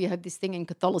because we have this thing in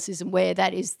Catholicism where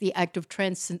that is the act of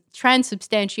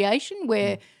transubstantiation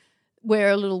where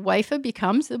a little wafer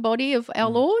becomes the body of our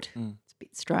Lord. It's a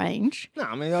bit strange. No,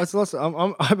 I mean, it's lots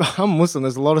I'm Muslim.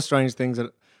 There's a lot of strange things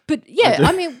that. But yeah,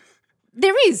 I mean,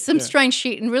 there is some strange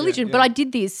shit in religion, but I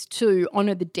did this to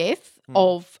honour the death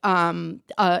of an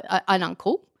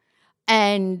uncle,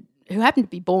 and who happened to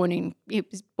be born in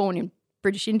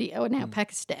British India or now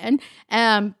Pakistan.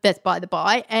 That's by the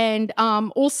by, and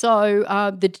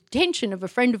also the detention of a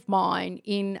friend of mine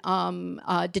in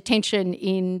detention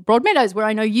in Broadmeadows, where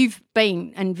I know you've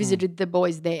been and visited the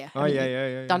boys there. Oh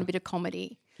yeah. Done a bit of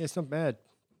comedy. Yeah, it's not bad.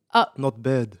 Not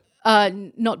bad.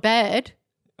 Not bad.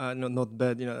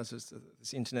 That's just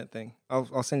this internet thing.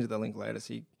 I'll send you the link later.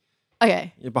 So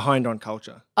Okay. you're behind on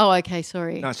culture. Oh, okay.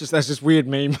 Sorry. No, that's just weird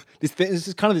meme. It's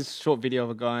just kind of this short video of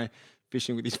a guy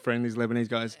fishing with his friend, these Lebanese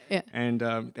guys. Yeah. And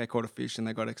they caught a fish and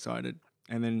they got excited.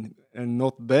 And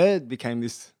not bad became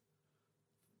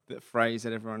the phrase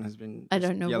that everyone has been I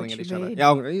don't know yelling what at you each mean.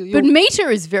 other. Yeah, But meter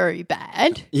is very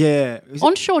bad. yeah.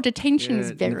 Onshore detention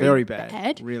is very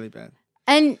bad. Really bad.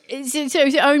 And so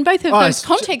in both of those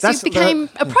contexts, it became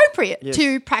appropriate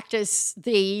to practice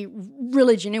the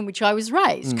religion in which I was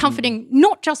raised, comforting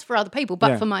not just for other people,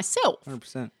 but for myself.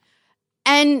 100%.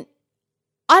 And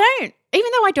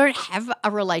even though I don't have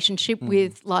a relationship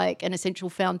with like an essential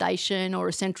foundation or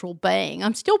a central being,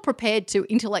 I'm still prepared to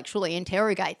intellectually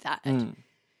interrogate that. And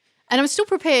I'm still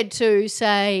prepared to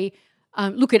say,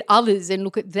 look at others and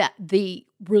look at the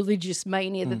religious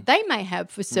mania that they may have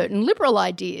for certain liberal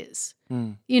ideas.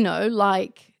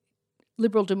 Like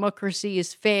liberal democracy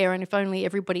is fair and if only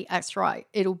everybody acts right,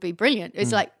 it'll be brilliant.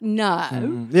 It's like,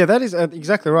 no. Yeah, that is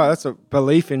exactly right. That's a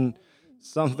belief in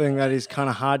something that is kind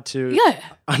of hard to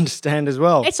understand as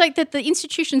well. It's like that the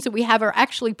institutions that we have are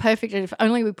actually perfect and if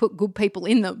only we put good people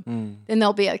in them, then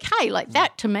they'll be okay. Like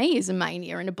that to me is a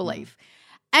mania and a belief.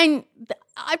 And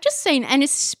I've just seen, and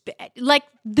it's like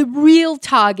the real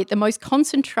target, the most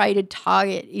concentrated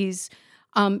target is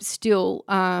still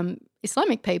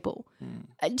Islamic people.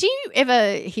 Do you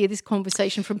ever hear this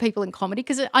conversation from people in comedy?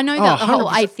 Because I know that the whole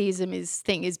 100%. atheism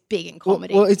thing is big in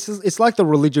comedy. Well, it's like the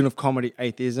religion of comedy,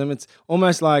 atheism. It's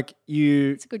almost like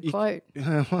you. It's a good quote.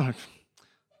 I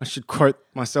should quote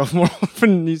myself more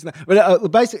often.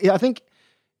 But basically, I think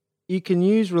you can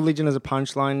use religion as a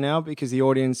punchline now because the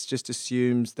audience just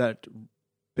assumes that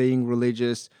being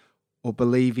religious or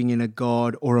believing in a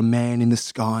god or a man in the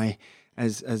sky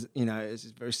as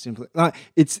very simple. Like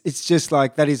it's just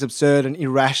like that is absurd and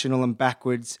irrational and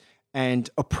backwards and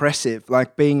oppressive.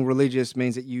 Like being religious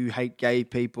means that you hate gay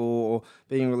people, or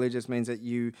being religious means that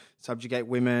you subjugate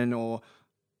women, or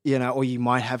you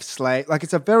might have slave. Like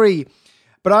it's a very.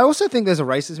 But I also think there's a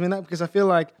racism in that because I feel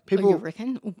like people. Oh, you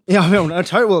reckon? Yeah, I mean,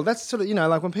 well, that's sort of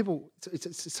like when people.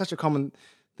 It's such a common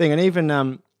thing, and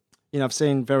even I've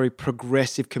seen very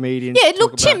progressive comedians. Yeah,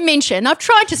 look, Tim Minchin, I've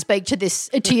tried to speak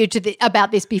to you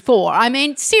about this before. I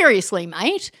mean, seriously,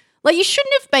 mate. Like, you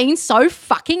shouldn't have been so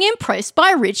fucking impressed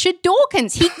by Richard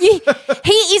Dawkins. He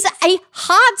is a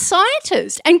hard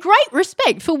scientist, and great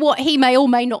respect for what he may or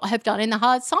may not have done in the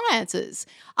hard sciences.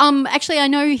 Actually, I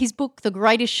know his book, The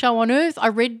Greatest Show on Earth. I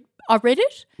read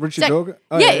it. Richard Dawkins?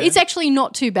 Oh, yeah, it's actually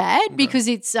not too bad because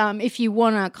it's if you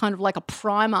want a kind of like a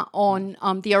primer on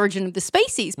The Origin of the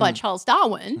Species by Charles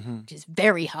Darwin, which is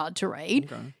very hard to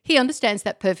read. Okay. He understands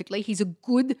that perfectly. He's a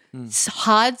good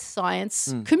hard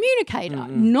science communicator,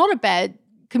 not a bad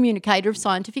communicator of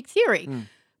scientific theory.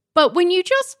 But when you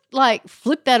just like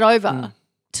flip that over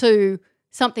to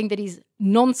something that is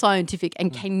non-scientific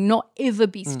and cannot ever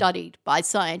be studied by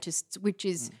scientists, which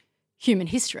is human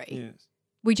history,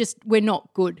 we're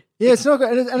not good. Yeah, it's not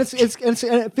good, and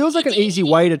it feels like an easy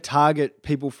way to target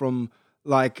people from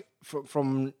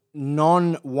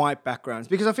non-white backgrounds,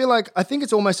 because I think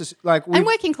it's almost like and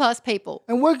working class people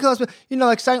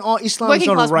like saying Islam working is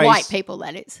not class a race. white people,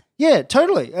 that is. Yeah,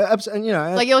 totally. And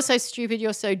Like, you're so stupid,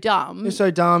 you're so dumb. you're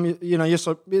so dumb. You're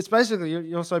so. It's basically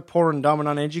you're so poor and dumb and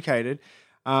uneducated.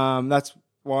 That's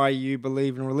why you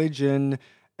believe in religion,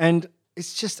 and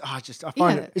it's just I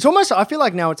find it. It's almost. I feel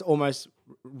like now it's almost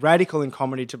radical in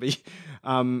comedy to be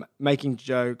making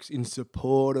jokes in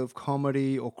support of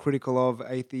comedy or critical of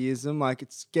atheism. Like,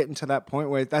 it's getting to that point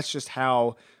where that's just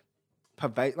how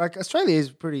like Australia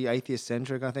is pretty atheist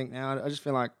centric, I think now. I just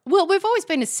feel like, well, we've always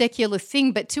been a secular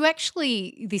thing, but to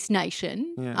actually this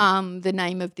nation, the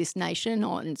name of this nation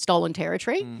on stolen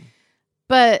territory,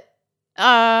 but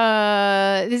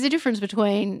there's a difference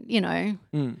between,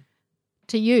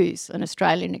 to use an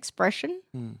Australian expression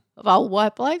of old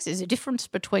white blokes, there's a difference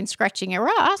between scratching your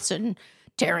ass and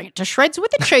tearing it to shreds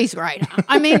with a cheese grater.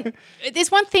 I mean, there's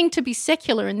one thing to be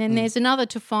secular, and then there's another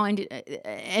to find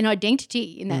an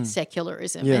identity in that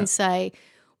secularism and say,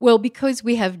 well, because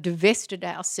we have divested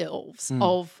ourselves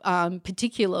of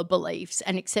particular beliefs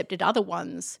and accepted other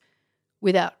ones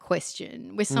without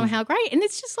question, we're somehow great. And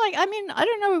it's just like, I mean, I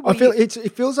don't know.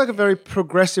 It feels like a very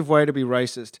progressive way to be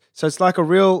racist. So it's like a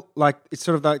real, like, it's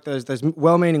sort of like those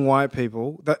well-meaning white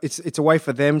people, that it's a way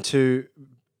for them to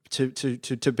be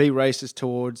racist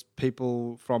towards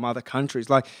people from other countries,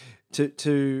 like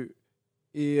you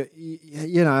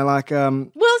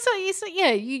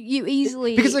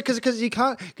easily because you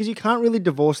can't really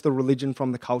divorce the religion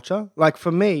from the culture. Like,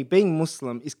 for me, being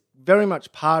Muslim is very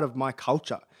much part of my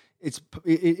culture.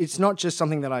 It's not just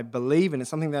something that I believe in. It's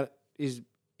something that is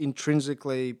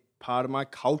intrinsically part of my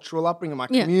cultural upbringing, my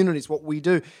community. It's what we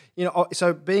do.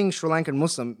 So being Sri Lankan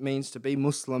Muslim means to be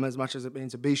Muslim as much as it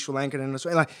means to be Sri Lankan in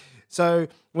Australia. So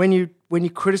when you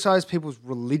criticize people's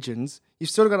religions, you've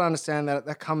sort of got to understand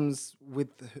that comes with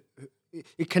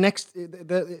it connects.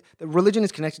 The religion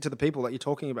is connected to the people that you're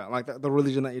talking about, like the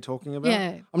religion that you're talking about.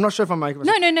 Yeah. I'm not sure if I'm making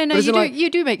No. You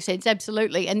do make sense,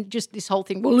 absolutely. And just this whole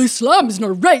thing, well, Islam is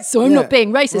not a race, so I'm not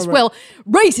being racist. Right. Well,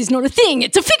 race is not a thing;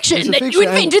 it's a fiction that you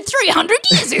invented 300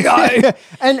 years ago.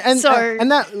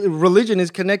 and that religion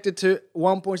is connected to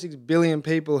 1.6 billion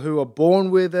people who are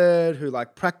born with it, who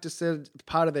like practice it,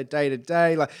 part of their day to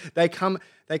day. Like, they come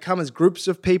as groups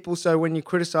of people. So when you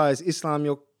criticize Islam,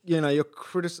 you're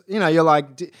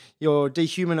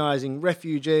dehumanizing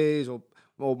refugees or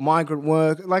migrant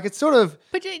work. Like, it's sort of.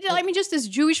 But I mean, just as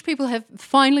Jewish people have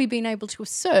finally been able to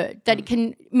assert that it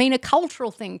can mean a cultural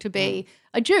thing to be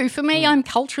a Jew. For me, I'm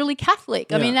culturally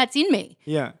Catholic. I mean, that's in me.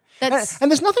 Yeah. And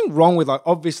there's nothing wrong with, like,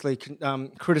 obviously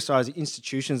criticizing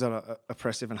institutions that are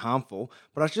oppressive and harmful,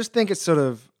 but I just think it's sort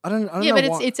of, I don't know. Yeah, but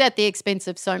it's at the expense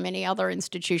of so many other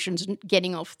institutions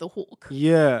getting off the hook.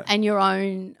 Yeah. And your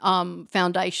own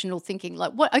foundational thinking.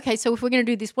 Like, what? Okay, so if we're going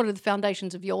to do this, what are the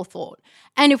foundations of your thought?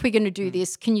 And if we're going to do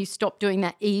this, can you stop doing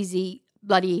that easy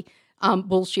bloody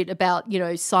bullshit about,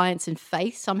 science and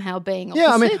faith somehow being opposite?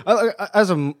 Yeah, I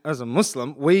mean, as a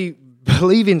Muslim, we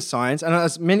believe in science, and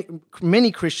as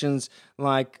many Christians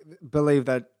believe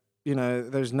that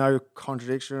there's no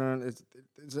contradiction.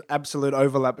 It's an absolute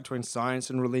overlap between science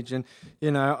and religion.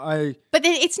 But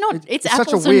it's not. It's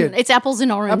apples it's apples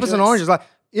and oranges. Apples and oranges, like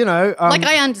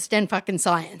I understand fucking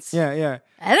science. Yeah.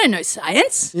 I don't know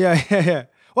science. Yeah.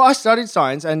 Well, I studied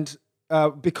science, and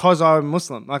because I'm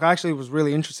Muslim, like, I actually was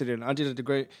really interested in it. I did a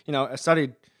degree. I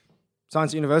studied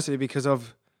science at university because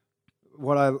of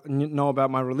what I know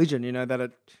about my religion, that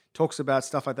it talks about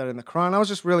stuff like that in the Quran. I was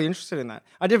just really interested in that.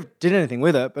 I did anything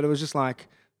with it, but it was just like,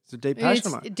 it's a deep passion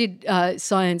of mine. It did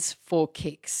science for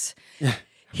kicks. Yeah.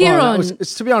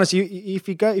 To be honest, if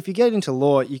you get into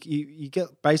law, you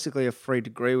get basically a free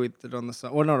degree with it on the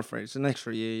side. Well, not a free, it's an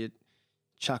extra year. You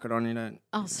chuck it on, you don't.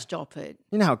 Oh, stop it.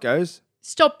 You know how it goes.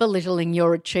 Stop belittling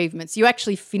your achievements. You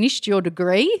actually finished your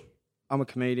degree? I'm a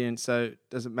comedian, so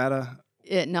does it matter?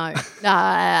 No,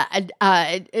 not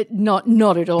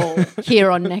at all. Here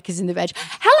on Knackers in the Veg.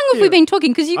 How long have we been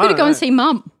talking? Because you've got to go and see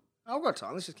Mum. I've got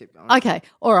time. Let's just keep going. Okay,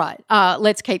 all right.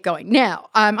 Let's keep going. Now,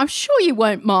 I'm sure you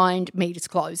won't mind me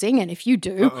disclosing, and if you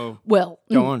do, well,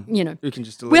 go on. You can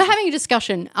just delete we're having a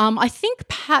discussion. I think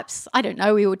perhaps, I don't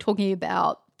know, we were talking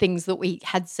about things that we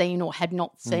had seen or had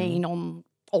not seen on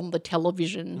the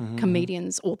television,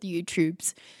 comedians or the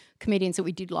YouTubes comedians that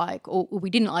we did like or we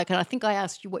didn't like, and I think I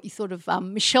asked you what you thought of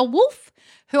Michelle Wolf,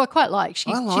 who I quite like.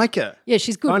 I like her. Yeah,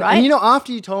 she's good, And right? you know,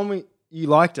 after you told me you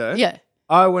liked her, Yeah.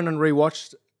 I went and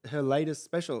rewatched her latest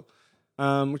special,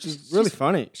 which is really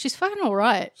funny. She's fucking all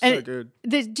right. So good.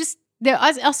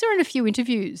 I saw in a few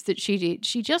interviews that she did.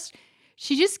 She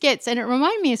just gets, and it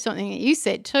reminded me of something that you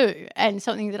said too, and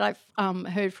something that I've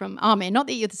heard from Ahmed. Not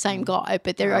that you're the same guy,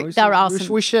 but there are some.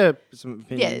 We share some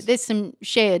opinions. Yeah, there's some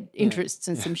shared interests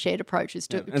and some shared approaches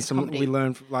to and some comedy. we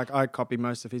learn. Like I copy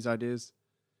most of his ideas,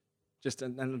 just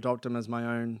and adopt them as my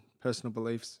own personal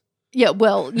beliefs. Yeah,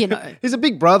 well, you know. He's a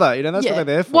big brother, you know, that's what they're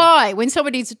there for. Why? When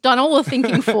somebody's done all the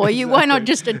thinking for you, why not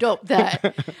just adopt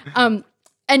that?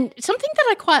 And something that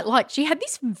I quite liked, she had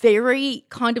this very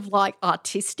kind of like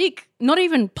artistic, not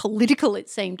even political, it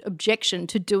seemed, objection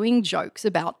to doing jokes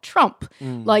about Trump.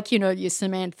 Like, you know, your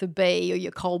Samantha Bee or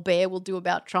your Colbert will do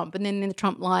about Trump. And then the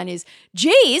Trump line is,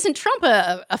 gee, isn't Trump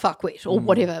a fuckwit or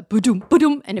whatever, ba-dum,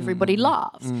 ba-dum, and everybody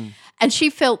laughs. And she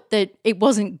felt that it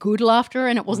wasn't good laughter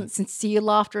and it wasn't sincere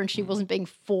laughter and she wasn't being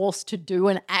forced to do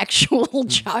an actual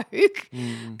joke.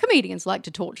 Comedians like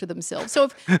to torture themselves.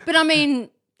 But I mean,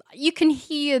 you can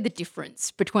hear the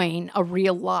difference between a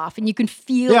real laugh and you can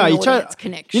feel the audience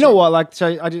connection. You know what? Like,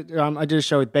 so I did a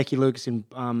show with Becky Lucas in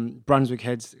Brunswick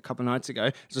Heads a couple of nights ago.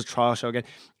 It was a trial show again,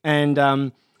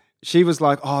 and she was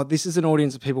like, "Oh, this is an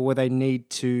audience of people where they need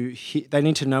to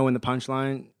know when the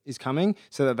punchline is coming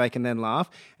so that they can then laugh."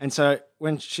 And so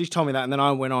when she told me that, and then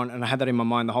I went on and I had that in my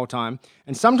mind the whole time.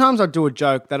 And sometimes I'd do a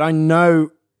joke that I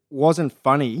know wasn't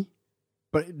funny,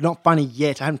 but not funny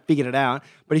yet. I hadn't figured it out.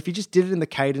 But if you just did it in the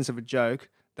cadence of a joke,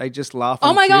 they just laugh.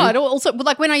 Oh my God. Also,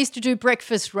 like when I used to do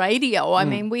breakfast radio, I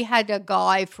mean, we had a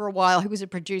guy for a while who was a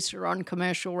producer on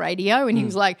commercial radio and he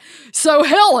was like, so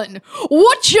Helen,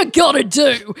 what you gotta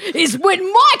do is when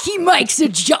Mikey makes a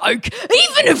joke,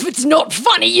 even if it's not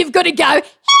funny, you've got to go,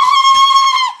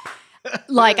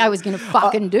 like I was going to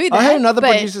fucking do that. I had another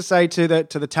producer say to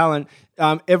the talent,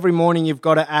 every morning you've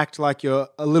got to act like you're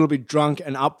a little bit drunk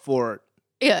and up for it.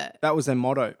 Yeah. That was their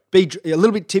motto. Be a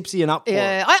little bit tipsy and up for it.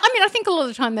 Yeah. I mean, I think a lot of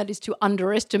the time that is to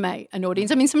underestimate an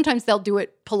audience. I mean, sometimes they'll do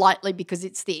it politely because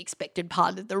it's the expected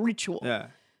part of the ritual. Yeah.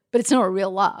 But it's not a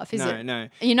real laugh, is it? No.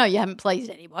 You know you haven't pleased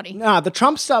anybody. Nah, the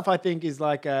Trump stuff I think is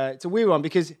like, it's a weird one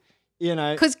because, you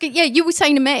know. Because, yeah, you were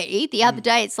saying to me the other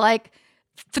day, it's like,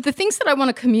 for the things that I want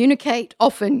to communicate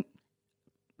often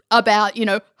about, you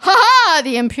know, ha-ha,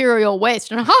 the Imperial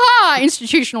West and ha-ha,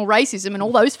 institutional racism and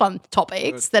all those fun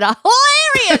topics that are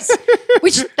hilarious,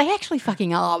 which they actually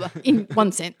fucking are in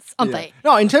one sense, aren't they?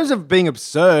 No, in terms of being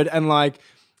absurd and like,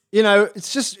 you know,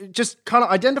 it's just kind of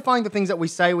identifying the things that we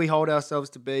say we hold ourselves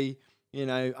to be, you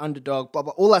know, underdog, blah,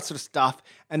 blah, all that sort of stuff.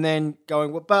 And then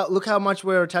going, well, but look how much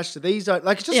we're attached to these. Like,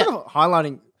 it's just sort of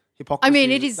highlighting hypocrisy. I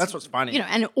mean, it is. That's what's funny. You know,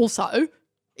 and also,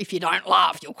 if you don't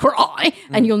laugh, you'll cry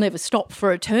and you'll never stop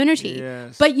for eternity.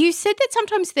 Yes. But you said that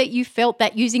sometimes that you felt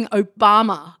that using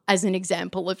Obama as an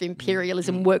example of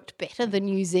imperialism worked better than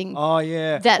using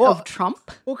that of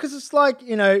Trump. Well, because it's like,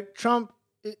 you know, Trump,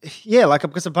 like,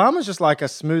 because Obama's just like a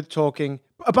smooth talking.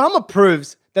 Obama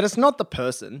proves that it's not the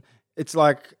person, it's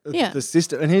like the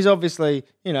system. And he's obviously,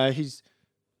 you know, he's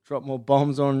dropped more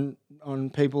bombs on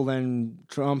people than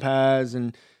Trump has,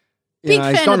 and you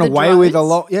know, he's gotten away with a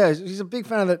lot. Yeah, he's a big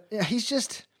fan of that. Yeah, he's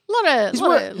just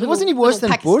wasn't he worse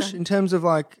than Bush in terms of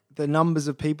like the numbers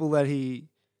of people that he,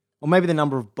 or maybe the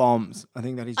number of bombs I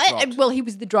think that he's dropped. Well, he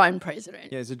was the drone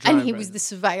president. Yeah, he's a drone and he president. was the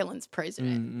surveillance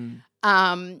president.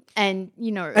 Mm-hmm. And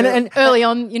you know, And early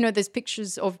on, you know, there's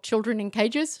pictures of children in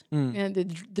cages. You know,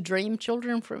 the dream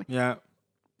children from. Yeah.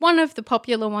 One of the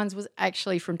popular ones was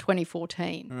actually from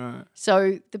 2014. Right.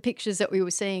 So the pictures that we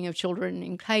were seeing of children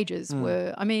in cages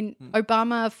were, I mean,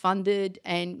 Obama funded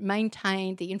and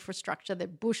maintained the infrastructure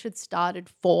that Bush had started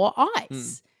for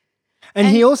ICE. And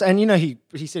he also, and you know, he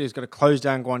said he was going to close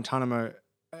down Guantanamo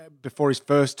before his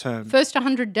first term. First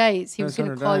 100 days, he was First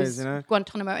going to 100 close days, you know?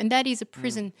 Guantanamo. And that is a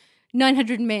prison,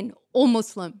 900 men, all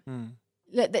Muslim.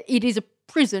 It is a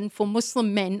prison for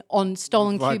Muslim men on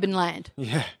stolen Cuban land.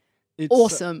 Yeah. It's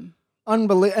awesome.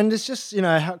 Unbelievable. And it's just, you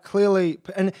know, how clearly,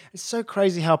 and it's so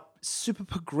crazy how super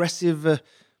progressive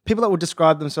people that would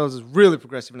describe themselves as really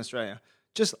progressive in Australia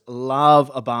just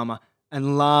love Obama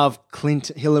and love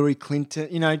Hillary Clinton,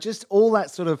 you know, just all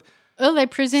that sort of. Well, they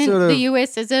present the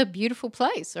US as a beautiful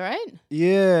place, all right?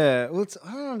 Yeah. Well,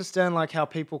 I don't understand like how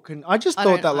people can. I just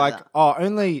thought that like,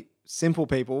 only simple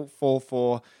people fall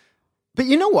for. But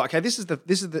you know what? Okay, this is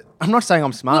the. I'm not saying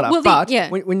I'm smarter, but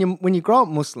when you grow up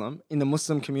Muslim in the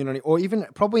Muslim community, or even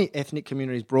probably ethnic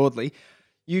communities broadly,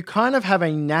 you kind of have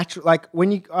a natural, like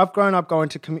I've grown up going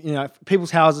to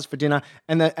people's houses for dinner,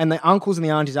 and the uncles and the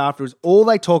aunties afterwards, all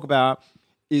they talk about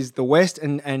is the West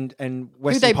and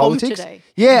Western they bombed politics. today.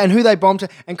 Yeah, and who they bombed,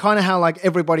 and kind of how like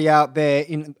everybody out there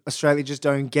in Australia just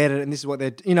don't get it, and this is what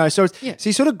they're, so so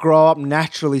you sort of grow up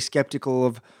naturally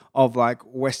skeptical of like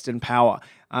Western power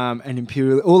and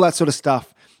imperial, all that sort of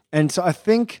stuff, and so I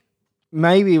think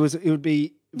maybe it would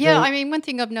be. Yeah, I mean, one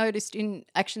thing I've noticed in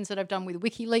actions that I've done with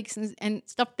WikiLeaks and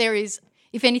stuff, there is,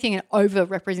 if anything, an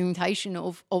over-representation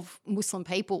of Muslim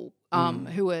people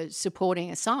who are supporting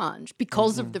Assange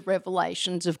because of the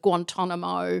revelations of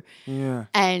Guantanamo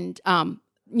and,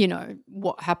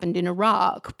 what happened in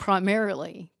Iraq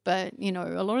primarily. But,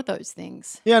 a lot of those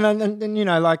things. Yeah, and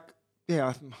I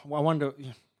wonder...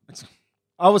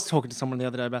 I was talking to someone the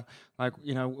other day about, like,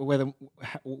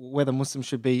 whether Muslims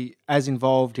should be as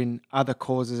involved in other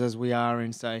causes as we are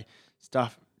in, say,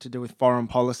 stuff to do with foreign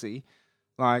policy,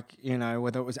 like,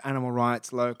 whether it was animal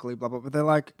rights locally, blah, blah, but they're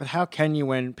like, but how can you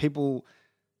when people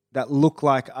that look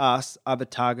like us are the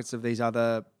targets of these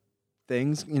other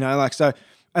things, so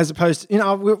as opposed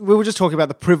to, we were just talking about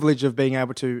the privilege of being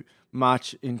able to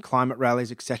march in climate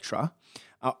rallies, etc.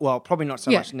 Well, probably not so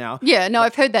much now. Yeah, no,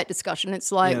 I've heard that discussion.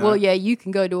 It's like, you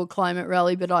can go to a climate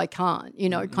rally, but I can't,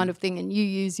 kind of thing. And you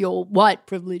use your white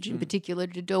privilege in particular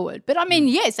to do it. But I mean,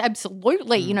 yes,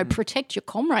 absolutely, protect your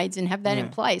comrades and have that in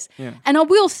place. Yeah. And I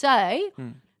will say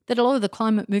that a lot of the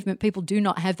climate movement people do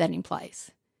not have that in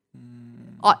place.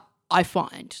 I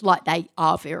find like they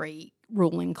are very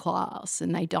ruling class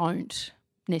and they don't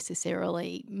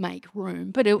necessarily make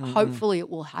room, but hopefully it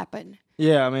will happen.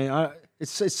 Yeah, I mean,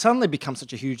 it's suddenly become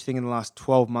such a huge thing in the last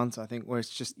 12 months, I think, where it's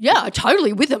just... Yeah,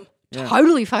 totally with them. Yeah.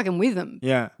 Totally fucking with them.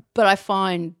 Yeah. But I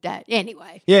find that,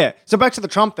 anyway. Yeah. So back to the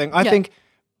Trump thing. I think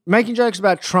making jokes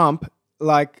about Trump,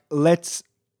 like, lets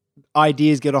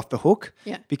ideas get off the hook.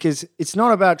 Yeah. Because it's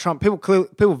not about Trump.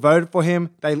 People voted for him.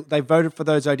 They voted for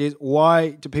those ideas.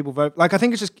 Why do people vote? Like, I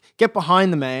think it's just get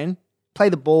behind the man, play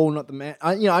the ball, not the man.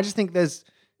 I just think it's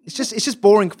just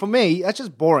boring. For me, that's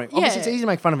just boring. Yeah. Obviously, it's easy to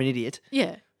make fun of an idiot.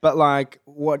 Yeah. But like,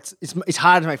 it's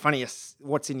hard to make fun of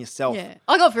what's in yourself. Yeah,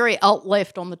 I got very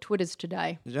alt-left on the Twitters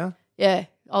today. Did you? Yeah,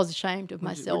 I was ashamed of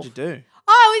myself. What'd you do?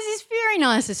 Oh, it was this very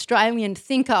nice Australian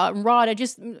thinker and writer,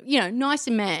 just,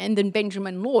 nicer man than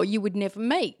Benjamin Law you would never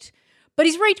meet. But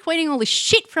he's retweeting all this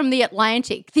shit from The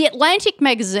Atlantic. The Atlantic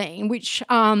magazine, which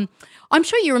I'm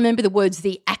sure you remember the words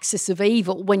the axis of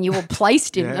evil when you were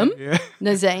placed in them,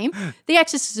 Nazim. The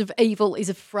axis of evil is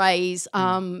a phrase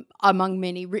among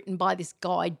many written by this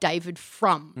guy, David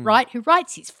Frum, right, who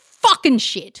writes his fucking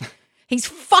shit. He's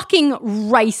fucking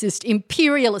racist,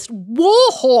 imperialist, war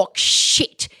hawk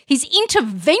shit. He's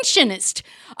interventionist,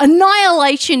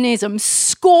 annihilationism,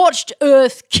 scorched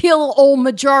earth, kill all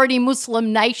majority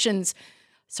Muslim nations.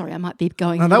 Sorry, I might be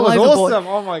going that was overboard. Awesome.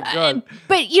 Oh, my God.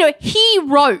 But,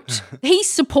 he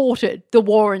supported the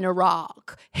war in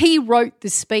Iraq. He wrote the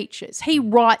speeches. He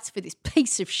writes for this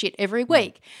piece of shit every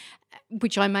week,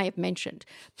 which I may have mentioned.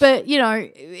 But,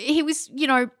 he was,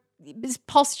 is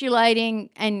postulating,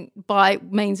 and by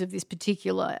means of this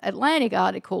particular Atlantic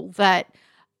article, that,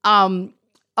 that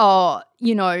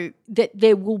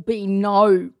there will be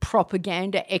no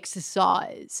propaganda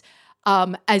exercise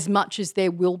as much as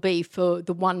there will be for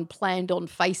the one planned on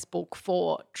Facebook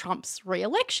for Trump's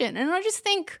re-election. And I just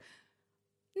think,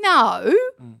 no,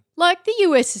 like the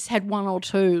US has had one or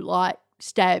two like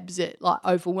stabs at like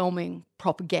overwhelming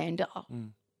propaganda,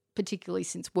 particularly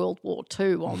since World War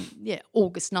II on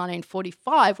August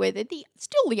 1945, where they're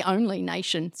still the only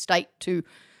nation state to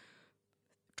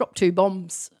drop 2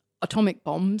 atomic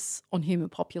bombs on human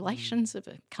populations of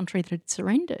a country that had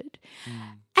surrendered.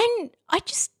 And I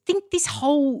just think this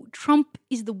whole Trump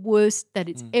is the worst that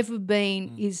it's ever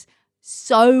been is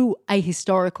so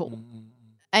ahistorical.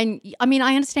 And I mean,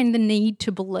 I understand the need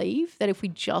to believe that if we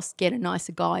just get a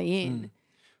nicer guy in,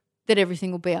 that everything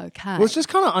will be okay. Well, it's just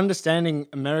kind of understanding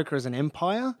America as an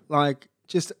empire, like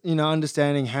just,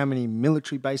 understanding how many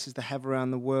military bases they have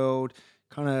around the world,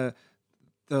 kind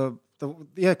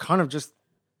of just,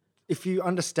 if you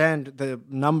understand the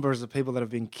numbers of people that have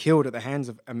been killed at the hands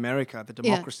of America, the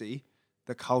democracy,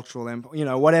 the cultural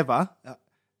empire, whatever,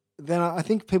 then I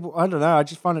think people, I don't know, I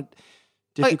just find it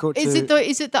difficult is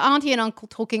it the auntie and uncle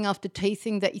talking after tea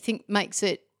thing that you think makes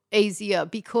it easier?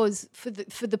 Because for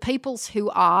the peoples who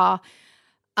are,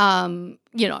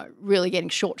 really getting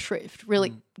short shrift,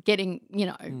 really getting,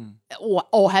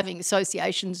 or having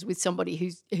associations with somebody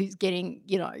who's getting,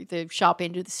 the sharp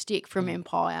end of the stick from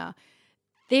empire,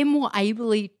 they're more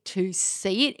able to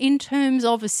see it in terms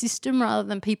of a system rather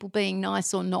than people being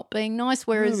nice or not being nice.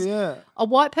 Whereas a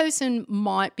white person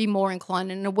might be more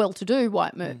inclined, and a well-to-do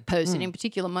white person in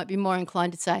particular might be more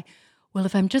inclined to say, well,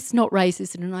 if I'm just not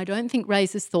racist and I don't think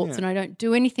racist thoughts and I don't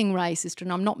do anything racist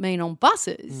and I'm not mean on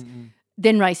buses,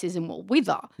 then racism will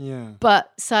wither. Yeah.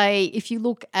 But say if you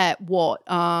look at what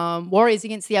Warriors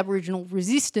Against the Aboriginal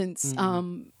Resistance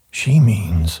She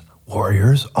means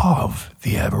warriors of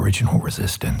the Aboriginal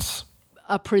resistance.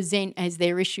 present as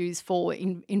their issues for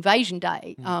Invasion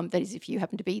Day, that is if you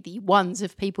happen to be the ones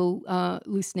of people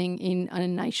listening in a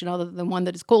nation other than one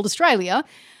that is called Australia,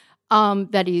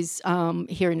 that is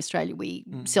here in Australia we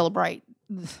celebrate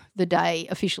the day,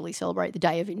 officially celebrate the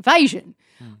day of invasion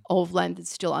of land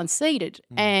that's still unceded.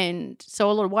 And so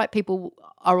a lot of white people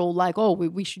are all like, oh,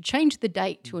 we should change the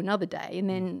date to another day. And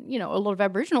then, you know, a lot of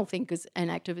Aboriginal thinkers and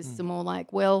activists are more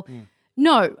like, well,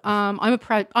 no,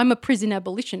 I'm a prison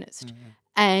abolitionist.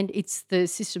 And it's the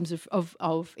systems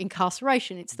of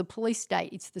incarceration, it's the police state,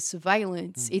 it's the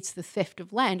surveillance, it's the theft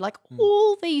of land, like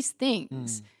all these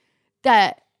things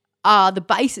that are the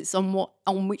basis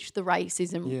on which the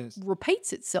racism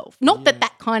repeats itself. Not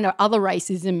that kind of other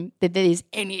racism that there's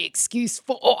any excuse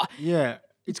for. Yeah.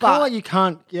 It's kind of like you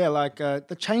can't,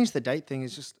 the change the date thing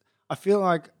is just, I feel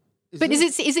like.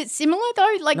 Is it similar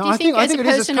though? Like, no, do you think as a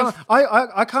person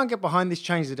I can't get behind this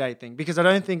change the date thing because I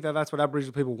don't think that that's what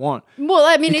Aboriginal people want. Well,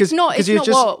 I mean, it's not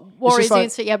what Warriors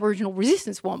Against the Aboriginal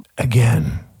Resistance want.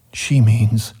 Again, she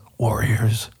means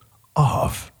warriors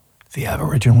of the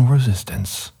Aboriginal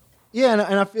resistance. Yeah,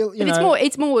 and I feel,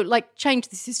 it's more like change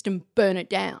the system, burn it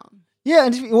down. Yeah,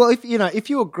 and if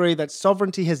you agree that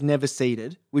sovereignty has never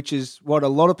ceded, which is what a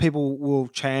lot of people will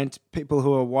chant, people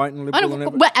who are white and liberal,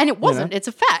 and it wasn't. It's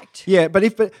a fact. Yeah, but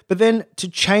then to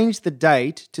change the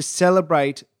date to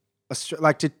celebrate,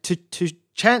 like to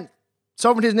chant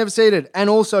sovereignty has never ceded,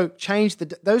 and also change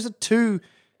those are two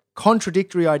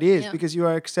contradictory ideas because you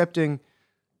are accepting.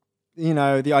 You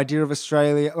know, the idea of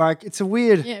Australia, like it's a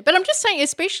weird. Yeah, but I'm just saying,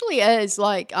 especially as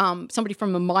like somebody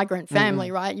from a migrant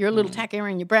family, right? You're a little Takara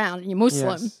and you're brown and you're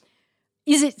Muslim.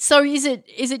 Yes.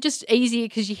 Is it just easier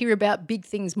because you hear about big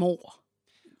things more?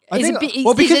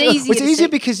 It's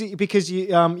easier because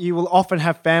you will often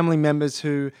have family members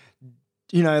who,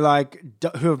 who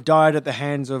have died at the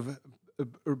hands of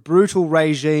brutal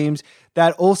regimes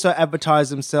that also advertise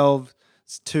themselves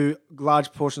to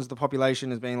large portions of the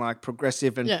population as being like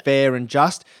progressive and fair and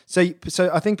just. So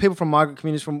I think people from migrant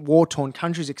communities from war-torn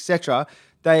countries, etc.,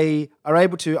 they are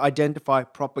able to identify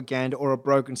propaganda or a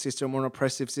broken system or an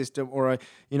oppressive system or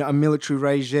a military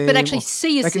regime. But actually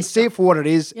see they can see it for what it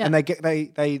is, and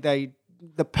the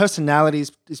personality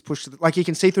is pushed. Like you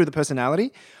can see through the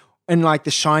personality and like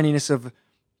the shininess of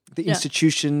the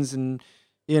institutions and.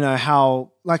 You know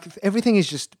how like everything is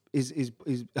just is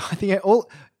I think all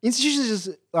institutions is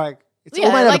just like it's all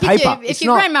made out of paper. If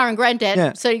your grandma and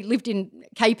granddad lived in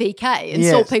KPK and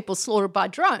saw people slaughtered by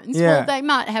drones, well, they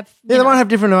might have they might have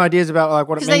different ideas about like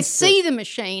what it means. Because they see the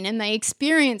machine and they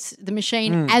experience the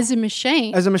machine as a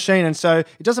machine. As a machine, and so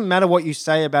it doesn't matter what you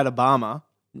say about Obama.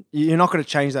 You're not going to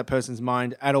change that person's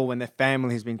mind at all when their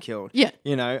family has been killed. Yeah,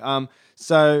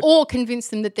 or convince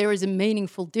them that there is a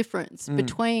meaningful difference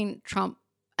between Trump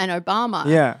and Obama.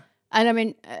 Yeah. And I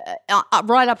mean,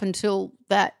 right up until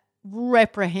that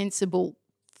reprehensible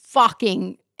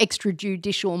fucking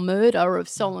extrajudicial murder of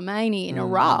Soleimani in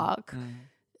Iraq,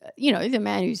 the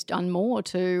man who's done more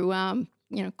to,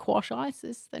 quash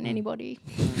ISIS than anybody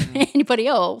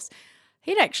else,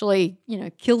 he'd actually,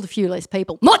 killed a few less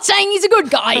people. Not saying he's a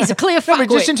good guy. He's a clear fuckwit. But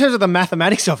just in terms of the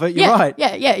mathematics of it, you're right.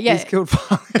 Yeah. He's killed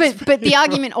but the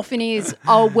argument often is,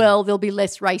 oh, well, there'll be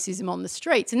less racism on the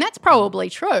streets. And that's probably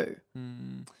true.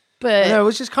 But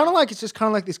it's just kind of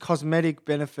like this cosmetic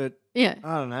benefit. Yeah.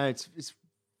 I don't know. It's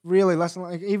really less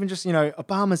like even just,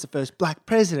 Obama's the first black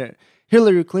president.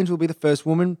 Hillary Clinton will be the first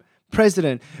woman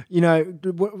president.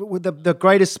 With the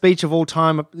greatest speech of all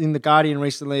time in The Guardian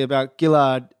recently about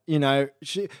Gillard,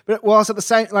 but whilst at the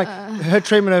same, her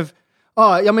treatment of,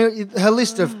 her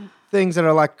list of things that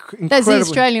are like incredible. There's the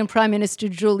Australian Prime Minister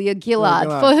Julia Gillard,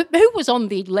 who was on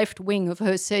the left wing of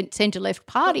her centre-left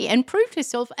party and proved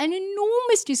herself an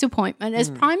enormous disappointment as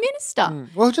Prime Minister.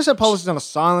 Well, just her policies on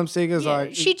asylum seekers.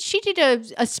 She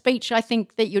did a speech, I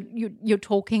think, that you're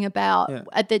talking about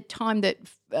at the time that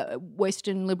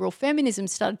Western liberal feminism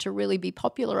started to really be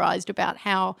popularised about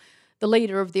how the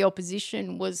leader of the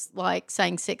opposition was like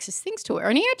saying sexist things to her,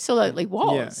 and he absolutely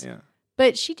was. Yeah.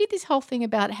 But she did this whole thing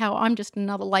about how I'm just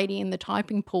another lady in the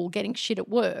typing pool getting shit at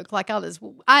work like others.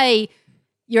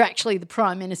 You're actually the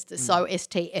Prime Minister, so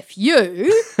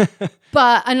STFU.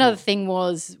 But another thing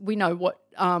was we know what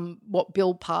what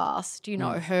bill passed. You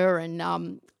know, her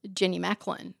and Jenny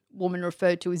Macklin, woman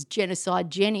referred to as Genocide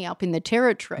Jenny up in the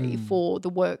Territory for the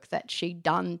work that she'd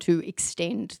done to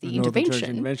extend the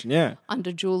intervention yeah,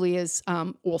 under Julia's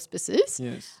auspices.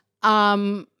 yes.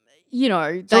 You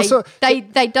know,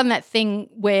 they'd done that thing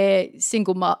where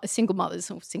single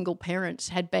mothers or single parents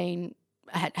had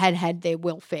had their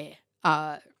welfare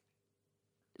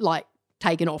like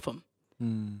taken off them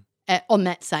on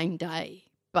that same day.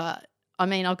 But I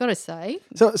mean, I've got to say,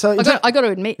 I got to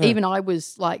admit, even I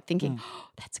was like thinking,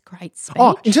 that's a great speech.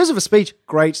 Oh, in terms of a speech,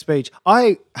 great speech.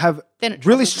 I have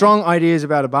really strong ideas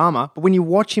about Obama, but when you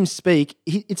watch him speak,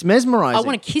 it's mesmerizing. I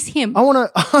want to kiss him.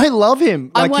 I love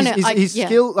him. Like his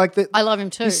skill, like the. I love him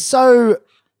too. He's so.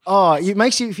 Oh, it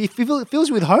makes you. It fills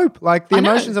you with hope. Like the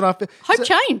emotions that I feel. Hope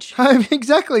change.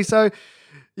 Exactly. So,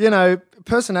 you know,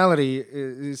 personality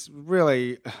is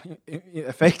really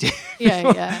effective.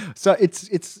 Yeah. So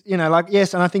it's you know, like,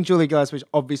 yes, and I think Julia Gillard's speech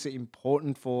obviously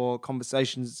important for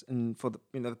conversations and for the,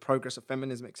 you know, the progress of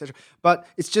feminism, etc. But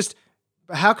it's just,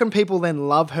 how can people then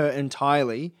love her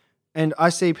entirely? And I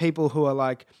see people who are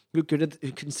like who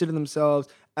consider themselves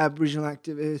Aboriginal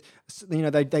activists. You know,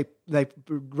 they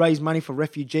raise money for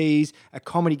refugees at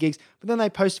comedy gigs, but then they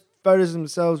post photos of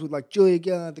themselves with like Julia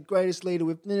Gillard, the greatest leader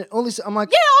with all this. I'm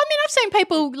like, yeah, I mean, I've seen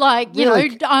people like, you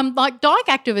really? know, like Dyke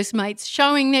activist mates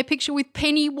showing their picture with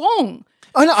Penny Wong.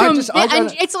 I know, and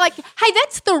it's like, hey,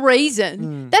 that's the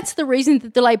reason. That's the reason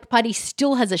that the Labor Party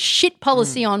still has a shit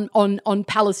policy on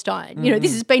Palestine. You know,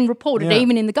 this has been reported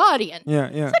even in The Guardian. Yeah.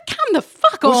 So come the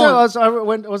fuck on. Also, I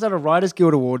was at a Writers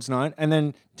Guild Awards night, and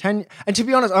then and to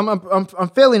be honest, I'm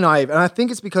fairly naive, and I think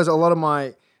it's because a lot of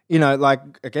my, you know, like,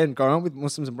 again, growing up with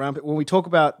Muslims and brown people, when we talk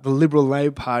about the Liberal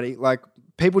Labor Party, like,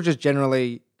 people just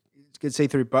generally can see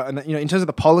through, and you know, in terms of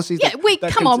the policies. Yeah, we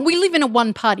live in a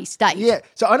one-party state. Yeah,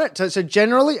 so I don't. So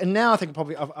generally, and now I think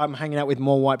probably I'm hanging out with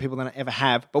more white people than I ever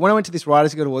have. But when I went to this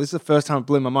Writers Guild Award, this is the first time it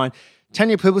blew my mind.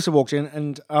 Tanya Publisa walked in,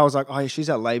 and I was like, "Oh, yeah, she's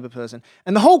our Labor person,"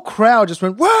 and the whole crowd just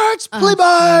went, "Words,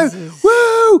 Plibbo,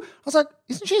 woo!" I was like,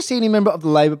 "Isn't she a senior member of the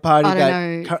Labor Party?" I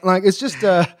don't know. Like, it's just.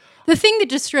 The thing that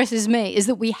distresses me is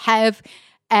that we have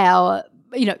our,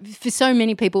 you know, for so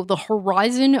many people, the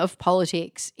horizon of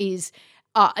politics is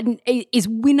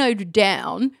winnowed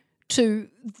down to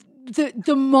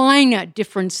the minor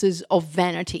differences of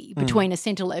vanity between a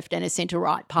centre-left and a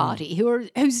centre-right party,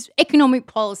 whose economic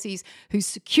policies, whose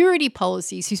security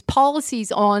policies, whose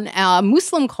policies on our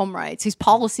Muslim comrades, whose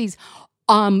policies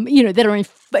you know, that are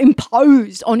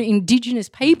imposed on Indigenous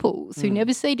peoples who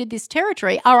never ceded this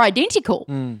territory are identical.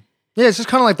 Yeah, it's just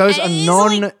kind of like those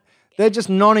are they're just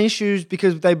non-issues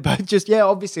because they both just,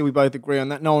 obviously we both agree on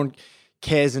that. No one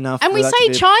cares enough. And we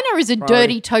say China is a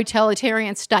dirty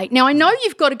totalitarian state. Now, I know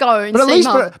you've got to go and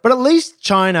but at least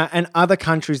China and other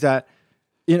countries that,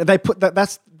 you know, they put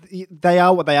they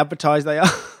are what they advertise they are.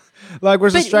 Like,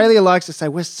 whereas Australia likes to say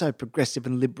we're so progressive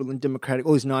and liberal and democratic,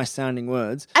 all these nice sounding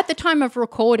words. At the time of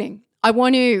recording, I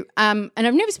want to, and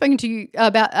I've never spoken to you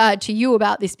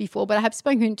about this before, but I have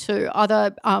spoken to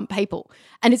other people,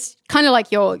 and it's kind of like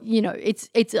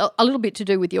it's a little bit to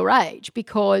do with your age,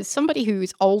 because somebody who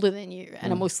is older than you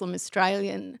and a Muslim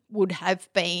Australian would have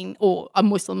been, or a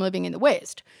Muslim living in the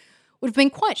West, would have been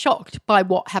quite shocked by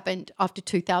what happened after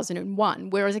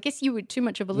 2001. Whereas I guess you were too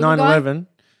much of a little 9/11.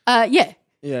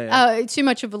 Yeah. Too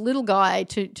much of a little guy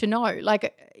to know.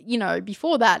 Like, you know,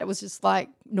 before that, it was just like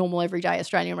normal everyday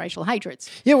Australian racial hatreds.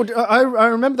 Yeah, well, I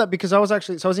remember that because I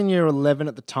was in year 11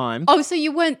 at the time. Oh, so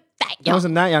you weren't that young. I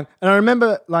wasn't that young. And I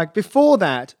remember, like, before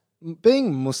that,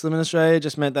 being Muslim in Australia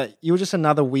just meant that you were just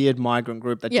another weird migrant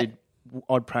group that did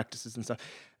odd practices and stuff.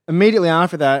 Immediately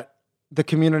after that, the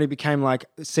community became, like,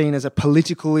 seen as a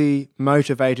politically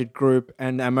motivated group,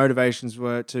 and our motivations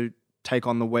were to take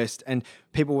on the West, and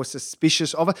people were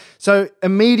suspicious of it. So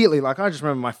immediately, like, I just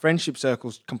remember my friendship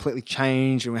circles completely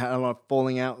changed, and we had a lot of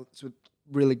falling outs with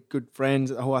really good friends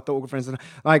who I thought were good friends,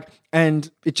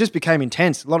 and it just became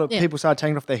intense. A lot of people started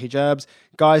taking off their hijabs.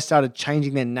 Guys started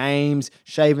changing their names,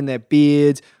 shaving their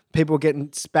beards. People were getting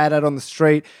spat at on the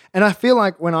street. And I feel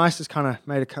like when ISIS kind of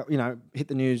made hit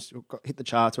the news, hit the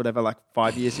charts, whatever, like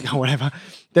 5 years ago, whatever,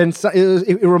 then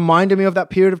it reminded me of that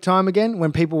period of time again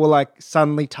when people were like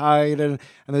suddenly targeted and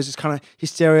there's this kind of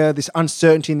hysteria, this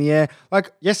uncertainty in the air.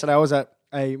 Like yesterday I was at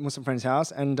a Muslim friend's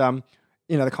house, and,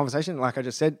 the conversation, like I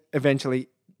just said, eventually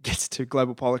gets to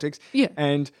global politics. Yeah.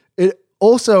 And it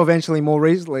also eventually, more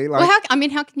recently, like, well, how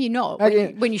can you not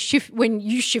when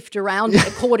you shift around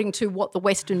according to what the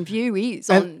Western view is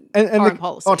on foreign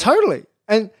policy? Oh, totally.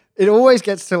 And it always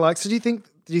gets to, like, so do you think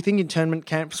internment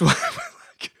camps will have,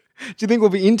 like, you think we'll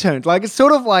be interned? Like it's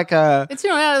sort of like It's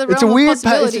not out of the it's a realm weird of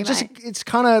possibility, it's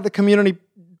kind of the community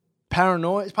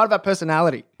paranoia. It's part of our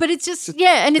personality. But it's just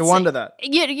and it's wonder that.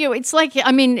 It's like,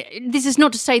 I mean, this is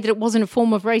not to say that it wasn't a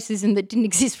form of racism that didn't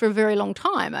exist for a very long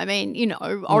time. I mean,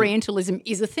 Orientalism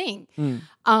is a thing,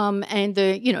 and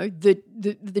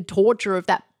the torture of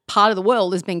that part of the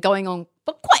world has been going on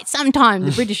for quite some time.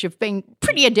 The British have been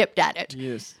pretty adept at it.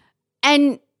 Yes,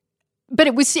 but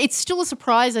it's still a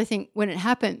surprise, I think, when it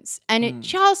happens, and it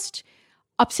just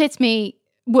upsets me.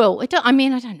 Well, I don't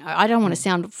know. I don't want to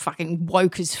sound fucking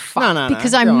woke as fuck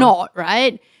because I'm not,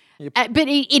 right? Yep. But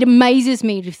it amazes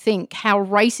me to think how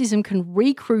racism can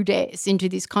recrudesce into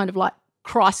this kind of like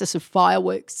crisis of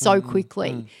fireworks so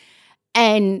quickly.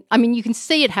 And, I mean, you can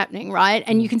see it happening, right?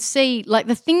 And you can see, like,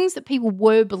 the things that people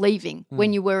were believing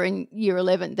when you were in year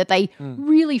 11 that they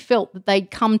really felt that they'd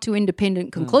come to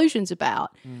independent conclusions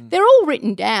about. They're all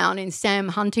written down in Sam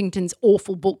Huntington's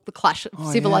awful book, The Clash of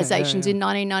Civilizations in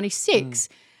 1996.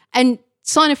 And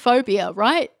xenophobia,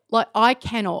 right? Like, I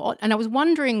cannot. And I was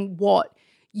wondering what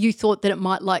you thought that it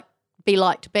might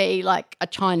be like a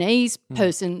Chinese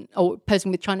person or person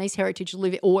with Chinese heritage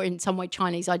or in some way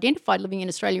Chinese identified living in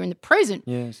Australia in the present.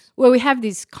 Yes. Where we have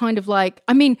this kind of like,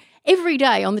 I mean, every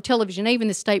day on the television, even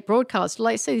the state broadcast,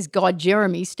 like say this guy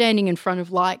Jeremy standing in front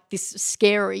of like this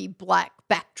scary black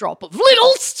backdrop of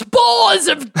little spores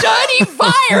of dirty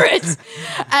virus.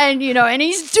 And, and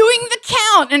he's doing the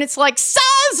count and it's like, SARS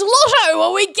Lotto,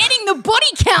 are we getting the body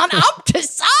count up to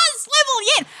SARS level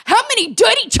yet? How many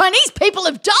dirty Chinese people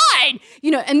have died?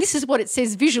 And this is what it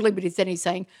says visually, but then he's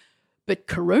saying, but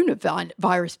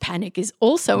coronavirus panic is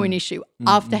also an issue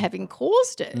after having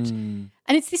caused it. And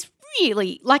it's this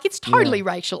really, like, it's totally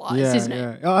racialized, isn't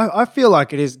it? Yeah, I feel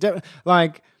like it is.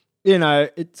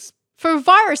 It's... For a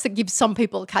virus that gives some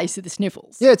people a case of the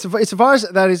sniffles. Yeah, it's a virus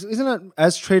that isn't it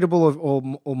as treatable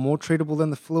or more treatable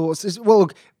than the flu?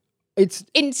 It's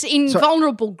in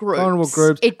vulnerable groups. Vulnerable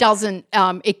groups. It doesn't.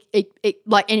 It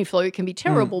like any flu, it can be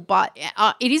terrible, but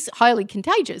it is highly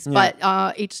contagious. But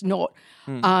it's not.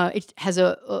 It has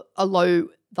a low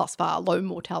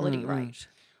mortality rate.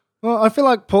 Well, I feel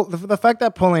like the fact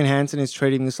that Pauline Hanson is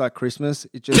treating this like Christmas,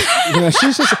 it just,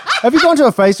 she's just, have you gone to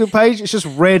her Facebook page? It's just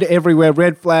red everywhere,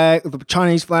 red flag, the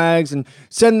Chinese flags, and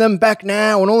send them back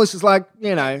now, and all this is like,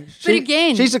 but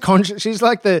again, she's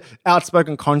like the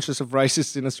outspoken conscious of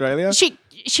racists in Australia. She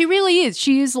really is.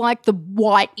 She is like the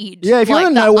white id. Yeah, if you want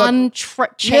to know what,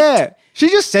 unchecked. Yeah, she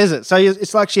just says it. So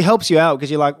it's like she helps you out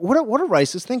because you're like, what are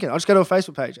racists thinking? I'll just go to a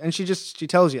Facebook page, and she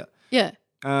tells you. Yeah.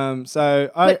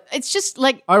 But it's just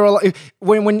like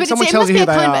when someone tells you who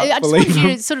they are, I just want you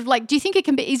to sort of like, do you think it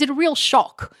can be? Is it a real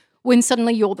shock when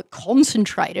suddenly you're the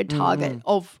concentrated target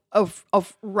of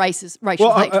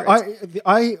racial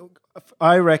hatred?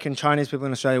 I reckon Chinese people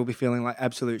in Australia will be feeling like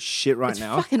absolute shit right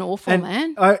now. It's fucking awful,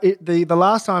 man. The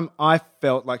last time I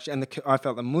felt like, I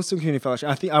felt the Muslim community felt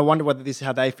like, I wonder whether this is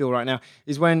how they feel right now,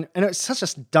 is when, and it's such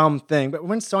a dumb thing, but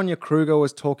when Sonia Kruger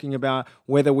was talking about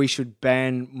whether we should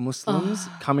ban Muslims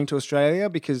coming to Australia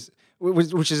which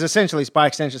is essentially by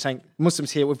extension saying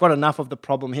Muslims here, we've got enough of the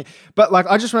problem here. But like,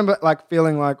 I just remember like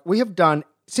feeling like we have done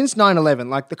since 9/11,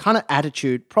 like the kind of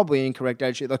attitude, probably incorrect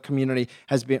attitude, the community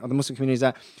has been, or the Muslim community is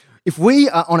that if we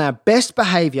are on our best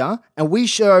behavior and we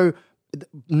show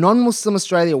non-Muslim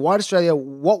Australia, white Australia,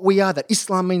 what we are, that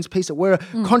Islam means peace, that we're a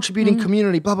contributing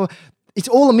community, blah, blah, it's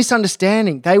all a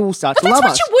misunderstanding. They will start to love us.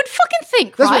 That's what you would fucking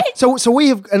think, right? So we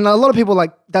have, and a lot of people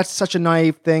like, that's such a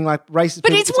naive thing, like racist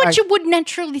But people, it's what you would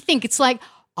naturally think. It's like,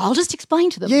 I'll just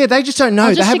explain to them. Yeah, they just don't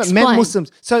know. They haven't met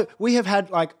Muslims. So we have had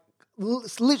like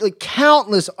literally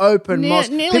countless open mosques.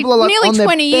 People are like nearly on their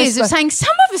 20 years of saying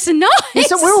some of us are nice. Yeah,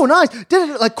 we're all nice.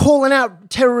 Like calling out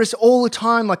terrorists all the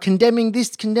time, like condemning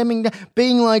this, condemning that,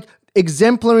 being like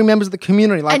exemplary members of the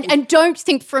community. Like, and don't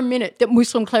think for a minute that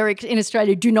Muslim clerics in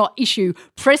Australia do not issue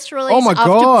press release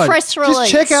after press release.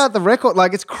 Just check out the record.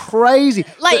 Like, it's crazy.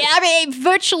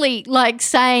 Virtually like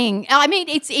saying,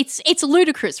 it's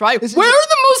ludicrous, right? Where are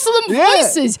the Muslim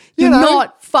voices? You're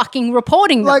not fucking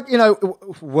reporting them. Like,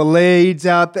 Waleed's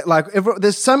out there. Like,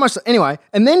 there's so much. Anyway,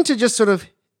 and then to just sort of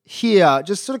hear,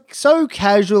 just sort of so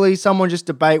casually someone just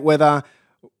debate whether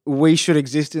we should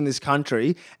exist in this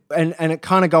country and it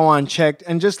kind of go unchecked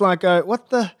and just like go, what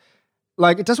the,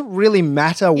 like, it doesn't really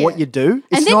matter what you do.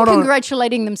 It's and then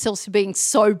congratulating themselves for being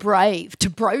so brave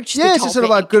to broach the topic. Yeah, it's just sort of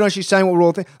like, good on you saying what we're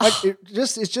all thinking. Like,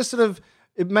 it's just sort of,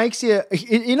 it makes you,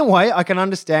 in a way, I can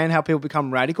understand how people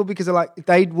become radical because they're like,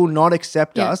 they will not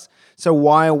accept us. So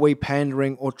why are we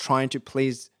pandering or trying to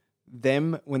please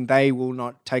them when they will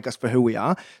not take us for who we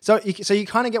are? So you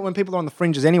kind of get when people are on the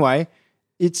fringes anyway,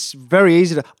 it's very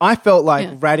easy to. I felt like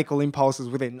Yeah. radical impulses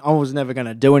within. I was never going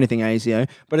to do anything ASIO,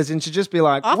 but as in to just be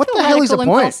like, I what feel the hell is the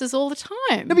radical point? impulses all the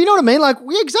time. No, but you know what I mean? Like,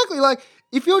 exactly. Like,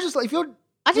 if you're just like, if you're.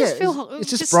 I just yeah, feel it's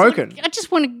just broken. I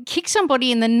just want to kick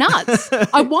somebody in the nuts.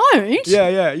 I won't. Yeah,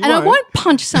 yeah, you and I won't. won't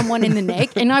punch someone in the neck,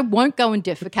 and I won't go and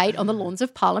defecate on the lawns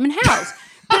of Parliament House.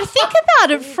 But I think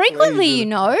about it frequently, you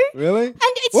know. Really? And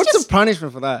it's What's just the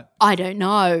punishment for that? I don't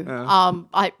know.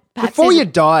 I perhaps Before there's you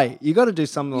die, you got to do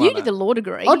something you like did that. the law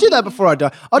degree. I'll do that before I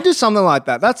die. I'll do something like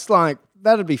that. That's like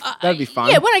that'd be fun.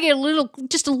 Yeah, when I get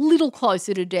just a little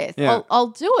closer to death, Yeah. I'll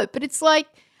do it. But it's like,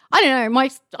 I don't know.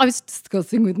 I was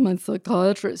discussing with my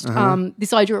psychiatrist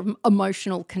this idea of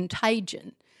emotional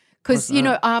contagion, because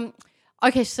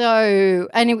okay, so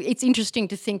it's interesting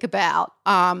to think about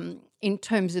in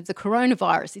terms of the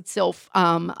coronavirus itself,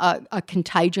 a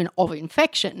contagion of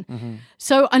infection.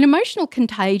 So an emotional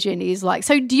contagion is like.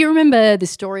 So do you remember the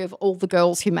story of all the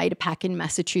girls who made a pact in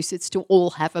Massachusetts to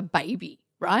all have a baby?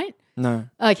 Right? No.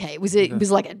 Okay, it was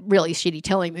like a really shitty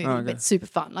telly movie, but super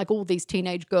fun. Like all these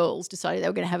teenage girls decided they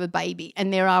were going to have a baby,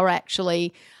 and there are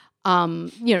actually,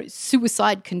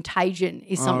 suicide contagion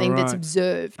is something that's right.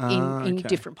 observed in okay.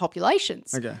 different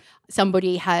populations. Okay.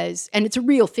 Somebody has, and it's a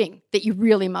real thing that you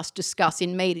really must discuss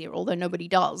in media, although nobody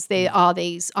does. There are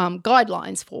these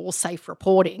guidelines for safe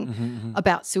reporting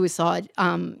about suicide,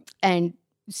 and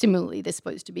similarly, there's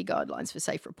supposed to be guidelines for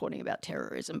safe reporting about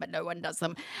terrorism, but no one does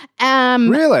them.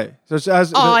 Really? So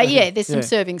There's some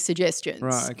serving suggestions.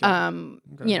 Right,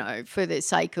 okay. For the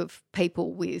sake of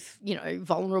people with,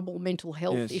 vulnerable mental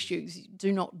health Yes. issues,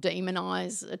 do not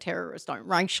demonize a terrorist, don't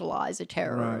racialize a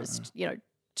terrorist,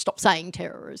 stop saying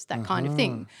terrorist, that kind of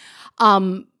thing.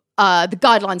 The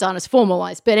guidelines aren't as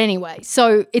formalized, but anyway,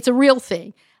 so it's a real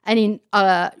thing. And in,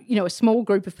 a small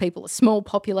group of people, a small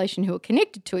population who are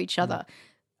connected to each other,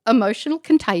 emotional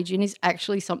contagion is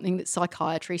actually something that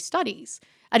psychiatry studies.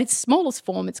 At its smallest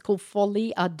form, it's called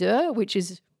folie à deux, which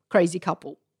is crazy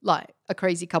couple, like a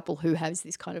crazy couple who has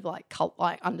this kind of like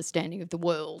cult-like understanding of the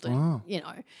world. And,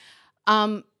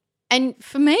 and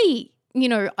for me,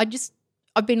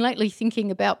 I've been lately thinking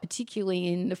about,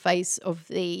 particularly in the face of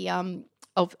the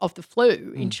of the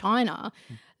flu in China,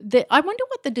 that I wonder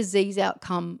what the disease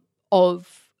outcome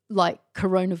of like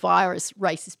coronavirus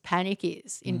racist panic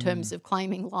is in terms of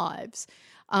claiming lives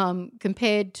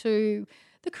compared to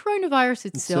the coronavirus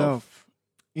itself.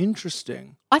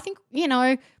 Interesting. I think,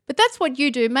 but that's what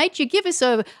you do, mate. You give us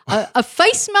a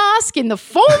face mask in the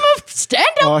form of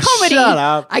stand-up comedy shut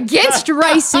up. against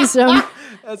racism.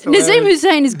 That's Nazim hilarious.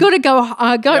 Hussain has got to go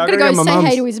gotta go to my say hey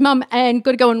mum's. to his mum and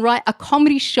got to go and write a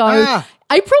comedy show.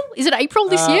 April? Is it April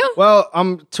this year? Well,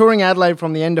 I'm touring Adelaide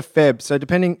from the end of Feb, so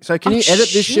depending. So can you edit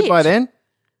this shit by then?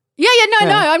 No,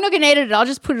 I'm not going to edit it. I'll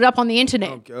just put it up on the internet.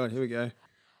 Oh God, here we go.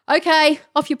 Okay,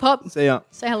 off you pop. See ya.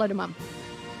 Say hello to mum.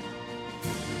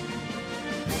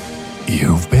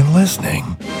 You've been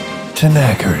listening to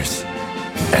Knackers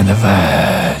and the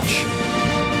Vag.